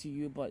say to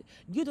you, but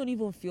you don't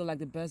even feel like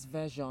the best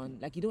version.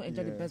 Like, you don't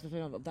enjoy the best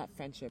version of that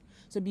friendship.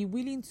 So be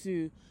willing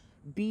to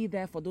be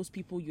there for those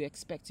people you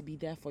expect to be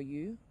there for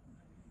you.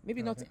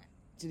 Maybe not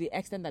to the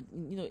extent that,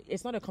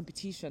 it's not a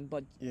competition,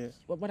 but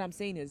what I'm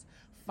saying is,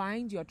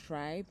 find your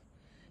tribe,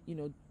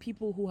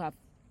 people who have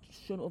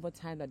shown over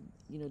time that,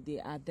 they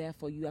are there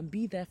for you, and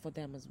be there for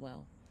them as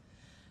well.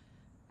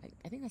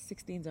 I think that's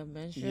 6 things I've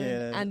mentioned.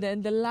 Yeah. And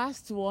then the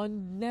last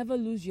one, never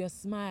lose your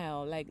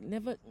smile. Like,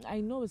 never, I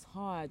know it's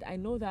hard. I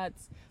know that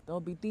there'll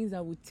be things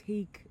that will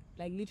take,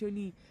 like,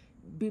 literally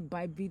bit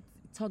by bit,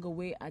 tug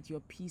away at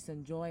your peace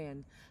and joy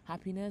and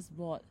happiness.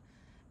 But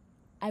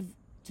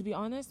to be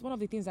honest, one of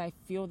the things I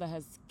feel that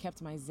has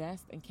kept my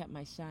zest and kept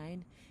my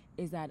shine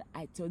is that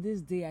to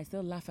this day, I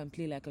still laugh and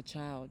play like a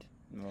child.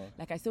 No.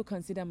 Like, I still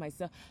consider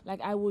myself,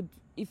 like, I would,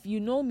 if you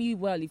know me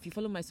well, if you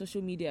follow my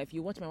social media, if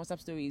you watch my WhatsApp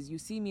stories, you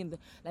see me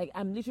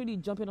I'm literally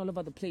jumping all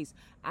over the place.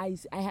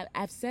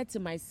 I've said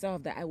to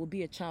myself that I will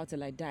be a child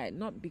till I die.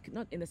 Not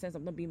in the sense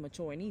of not being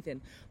mature or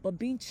anything, but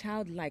being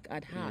childlike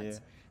at heart. Yeah.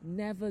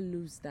 Never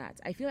lose that.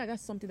 I feel like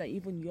that's something that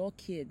even your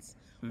kids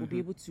will be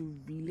able to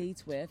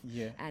relate with,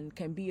 and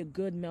can be a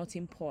good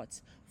melting pot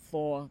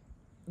for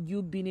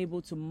you being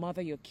able to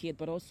mother your kid,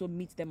 but also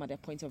meet them at their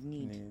point of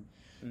need.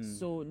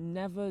 So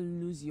never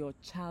lose your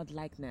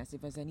childlikeness,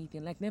 if there's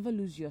anything. Like, never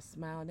lose your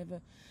smile.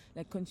 Never,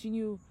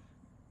 continue.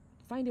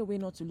 Find a way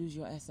not to lose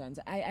your essence.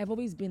 I've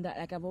always been that.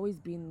 Like, I've always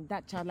been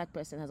that childlike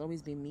person. Has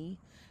always been me,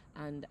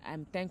 and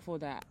I'm thankful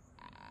that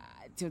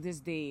till this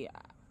day,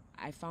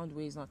 I found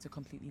ways not to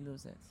completely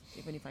lose it,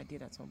 even if I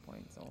did at some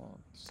point or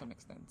to some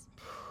extent.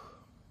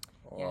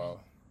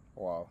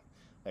 Wow.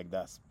 Like,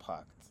 that's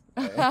packed.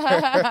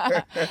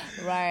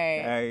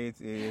 Right.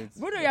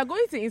 Bruno, you're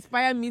going to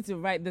inspire me to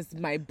write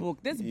my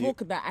book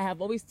that I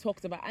have always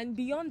talked about, and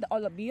beyond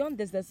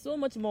this, there's so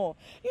much more.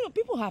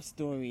 People have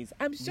stories.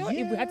 I'm sure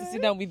if we had to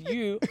sit down with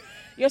you,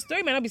 your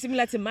story might not be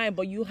similar to mine,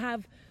 but you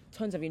have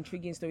tons of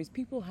intriguing stories.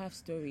 People have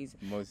stories,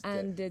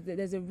 and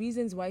there's a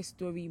reasons why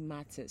stories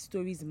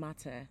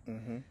matter.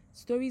 Mm-hmm.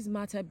 Stories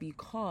matter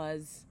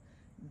because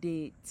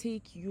they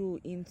take you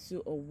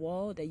into a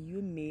world that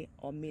you may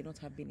or may not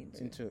have been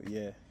into.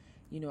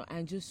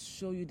 And just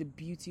show you the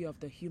beauty of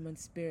the human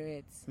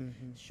spirit,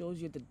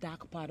 shows you the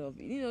dark part of,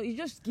 it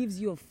just gives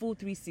you a full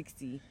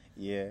 360.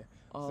 Yeah.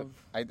 So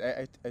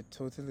I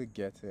totally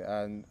get it.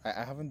 And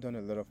I haven't done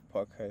a lot of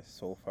podcasts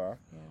so far.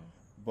 Yeah.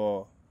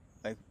 But,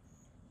 like,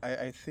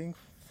 I think,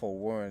 for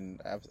one,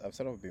 I've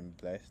sort of been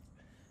blessed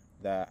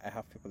that I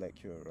have people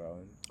like you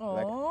around. Aww.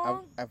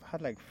 Like, I've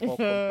had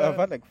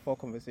like 4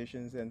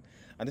 conversations, and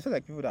these are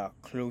like people that are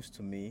close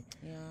to me,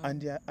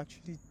 and they are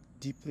actually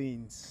deeply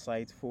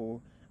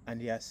insightful, and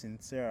they are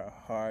sincere at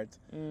heart,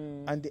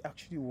 and they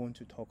actually want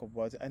to talk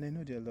about it. And I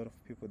know there are a lot of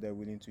people that are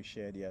willing to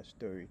share their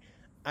story,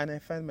 and I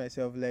find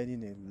myself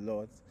learning a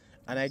lot,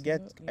 and I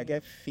get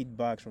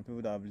feedbacks from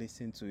people that have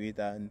listened to it,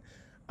 and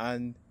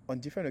on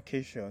different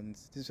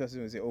occasions, this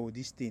person will say, "Oh,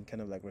 this thing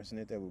kind of like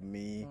resonated with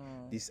me.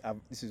 This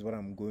is what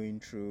I'm going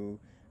through."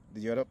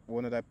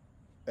 One other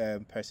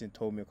person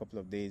told me a couple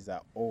of days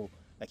that,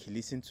 like, he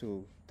listened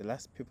to the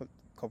last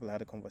couple I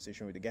had a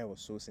conversation with. The guy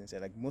was so sincere.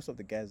 Like, most of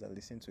the guys that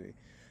listen to it,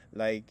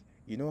 like,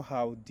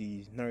 how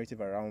the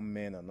narrative around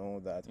men and all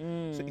that.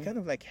 So it kind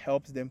of like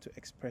helps them to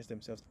express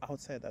themselves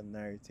outside that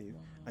narrative,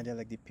 and they're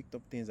like, they picked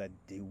up things that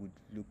they would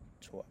look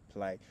to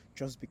apply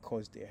just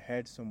because they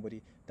heard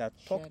somebody that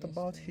talked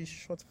about his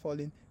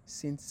shortfalling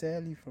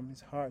sincerely from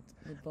his heart.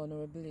 With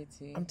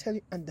vulnerability. I'm telling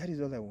you, and that is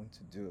all I want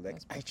to do.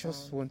 Like, I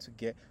just want to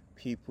get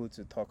people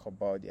to talk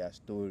about their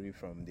story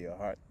from their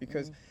heart,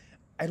 because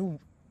it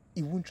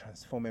won't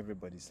transform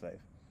everybody's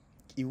life.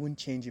 It won't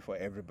change it for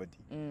everybody.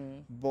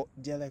 But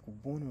there are like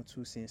 1 or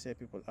 2 sincere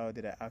people out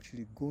there that are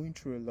actually going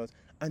through a lot,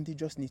 and they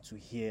just need to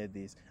hear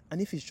this.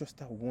 And if it's just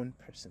that one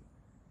person,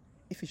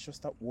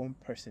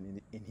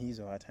 in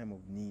his or her time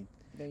of need,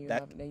 then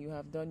you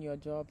have done your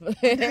job.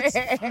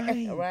 That's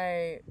fine.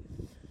 Right.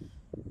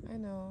 I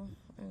know.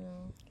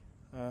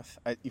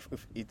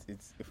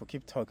 If we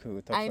keep talking,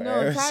 we'll talk I for know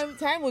hours.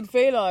 time would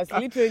fail us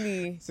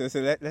literally. So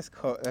let's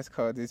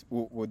call this.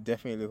 We'll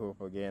definitely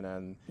hope again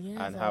and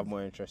have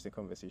more interesting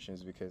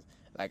conversations, because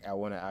like I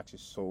want to ask you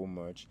so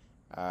much.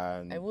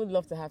 And I would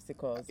love to have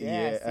sickles.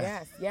 Yes,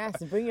 yeah.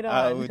 yes. Bring it on.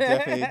 I would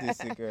definitely do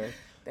sickles.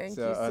 Thank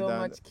you so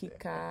much,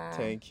 Chika.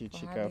 Thank you,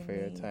 Chika, for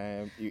your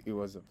time. It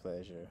was a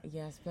pleasure.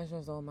 Yes,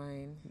 pleasure's all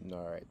mine.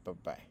 All right,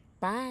 bye-bye.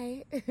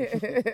 Bye.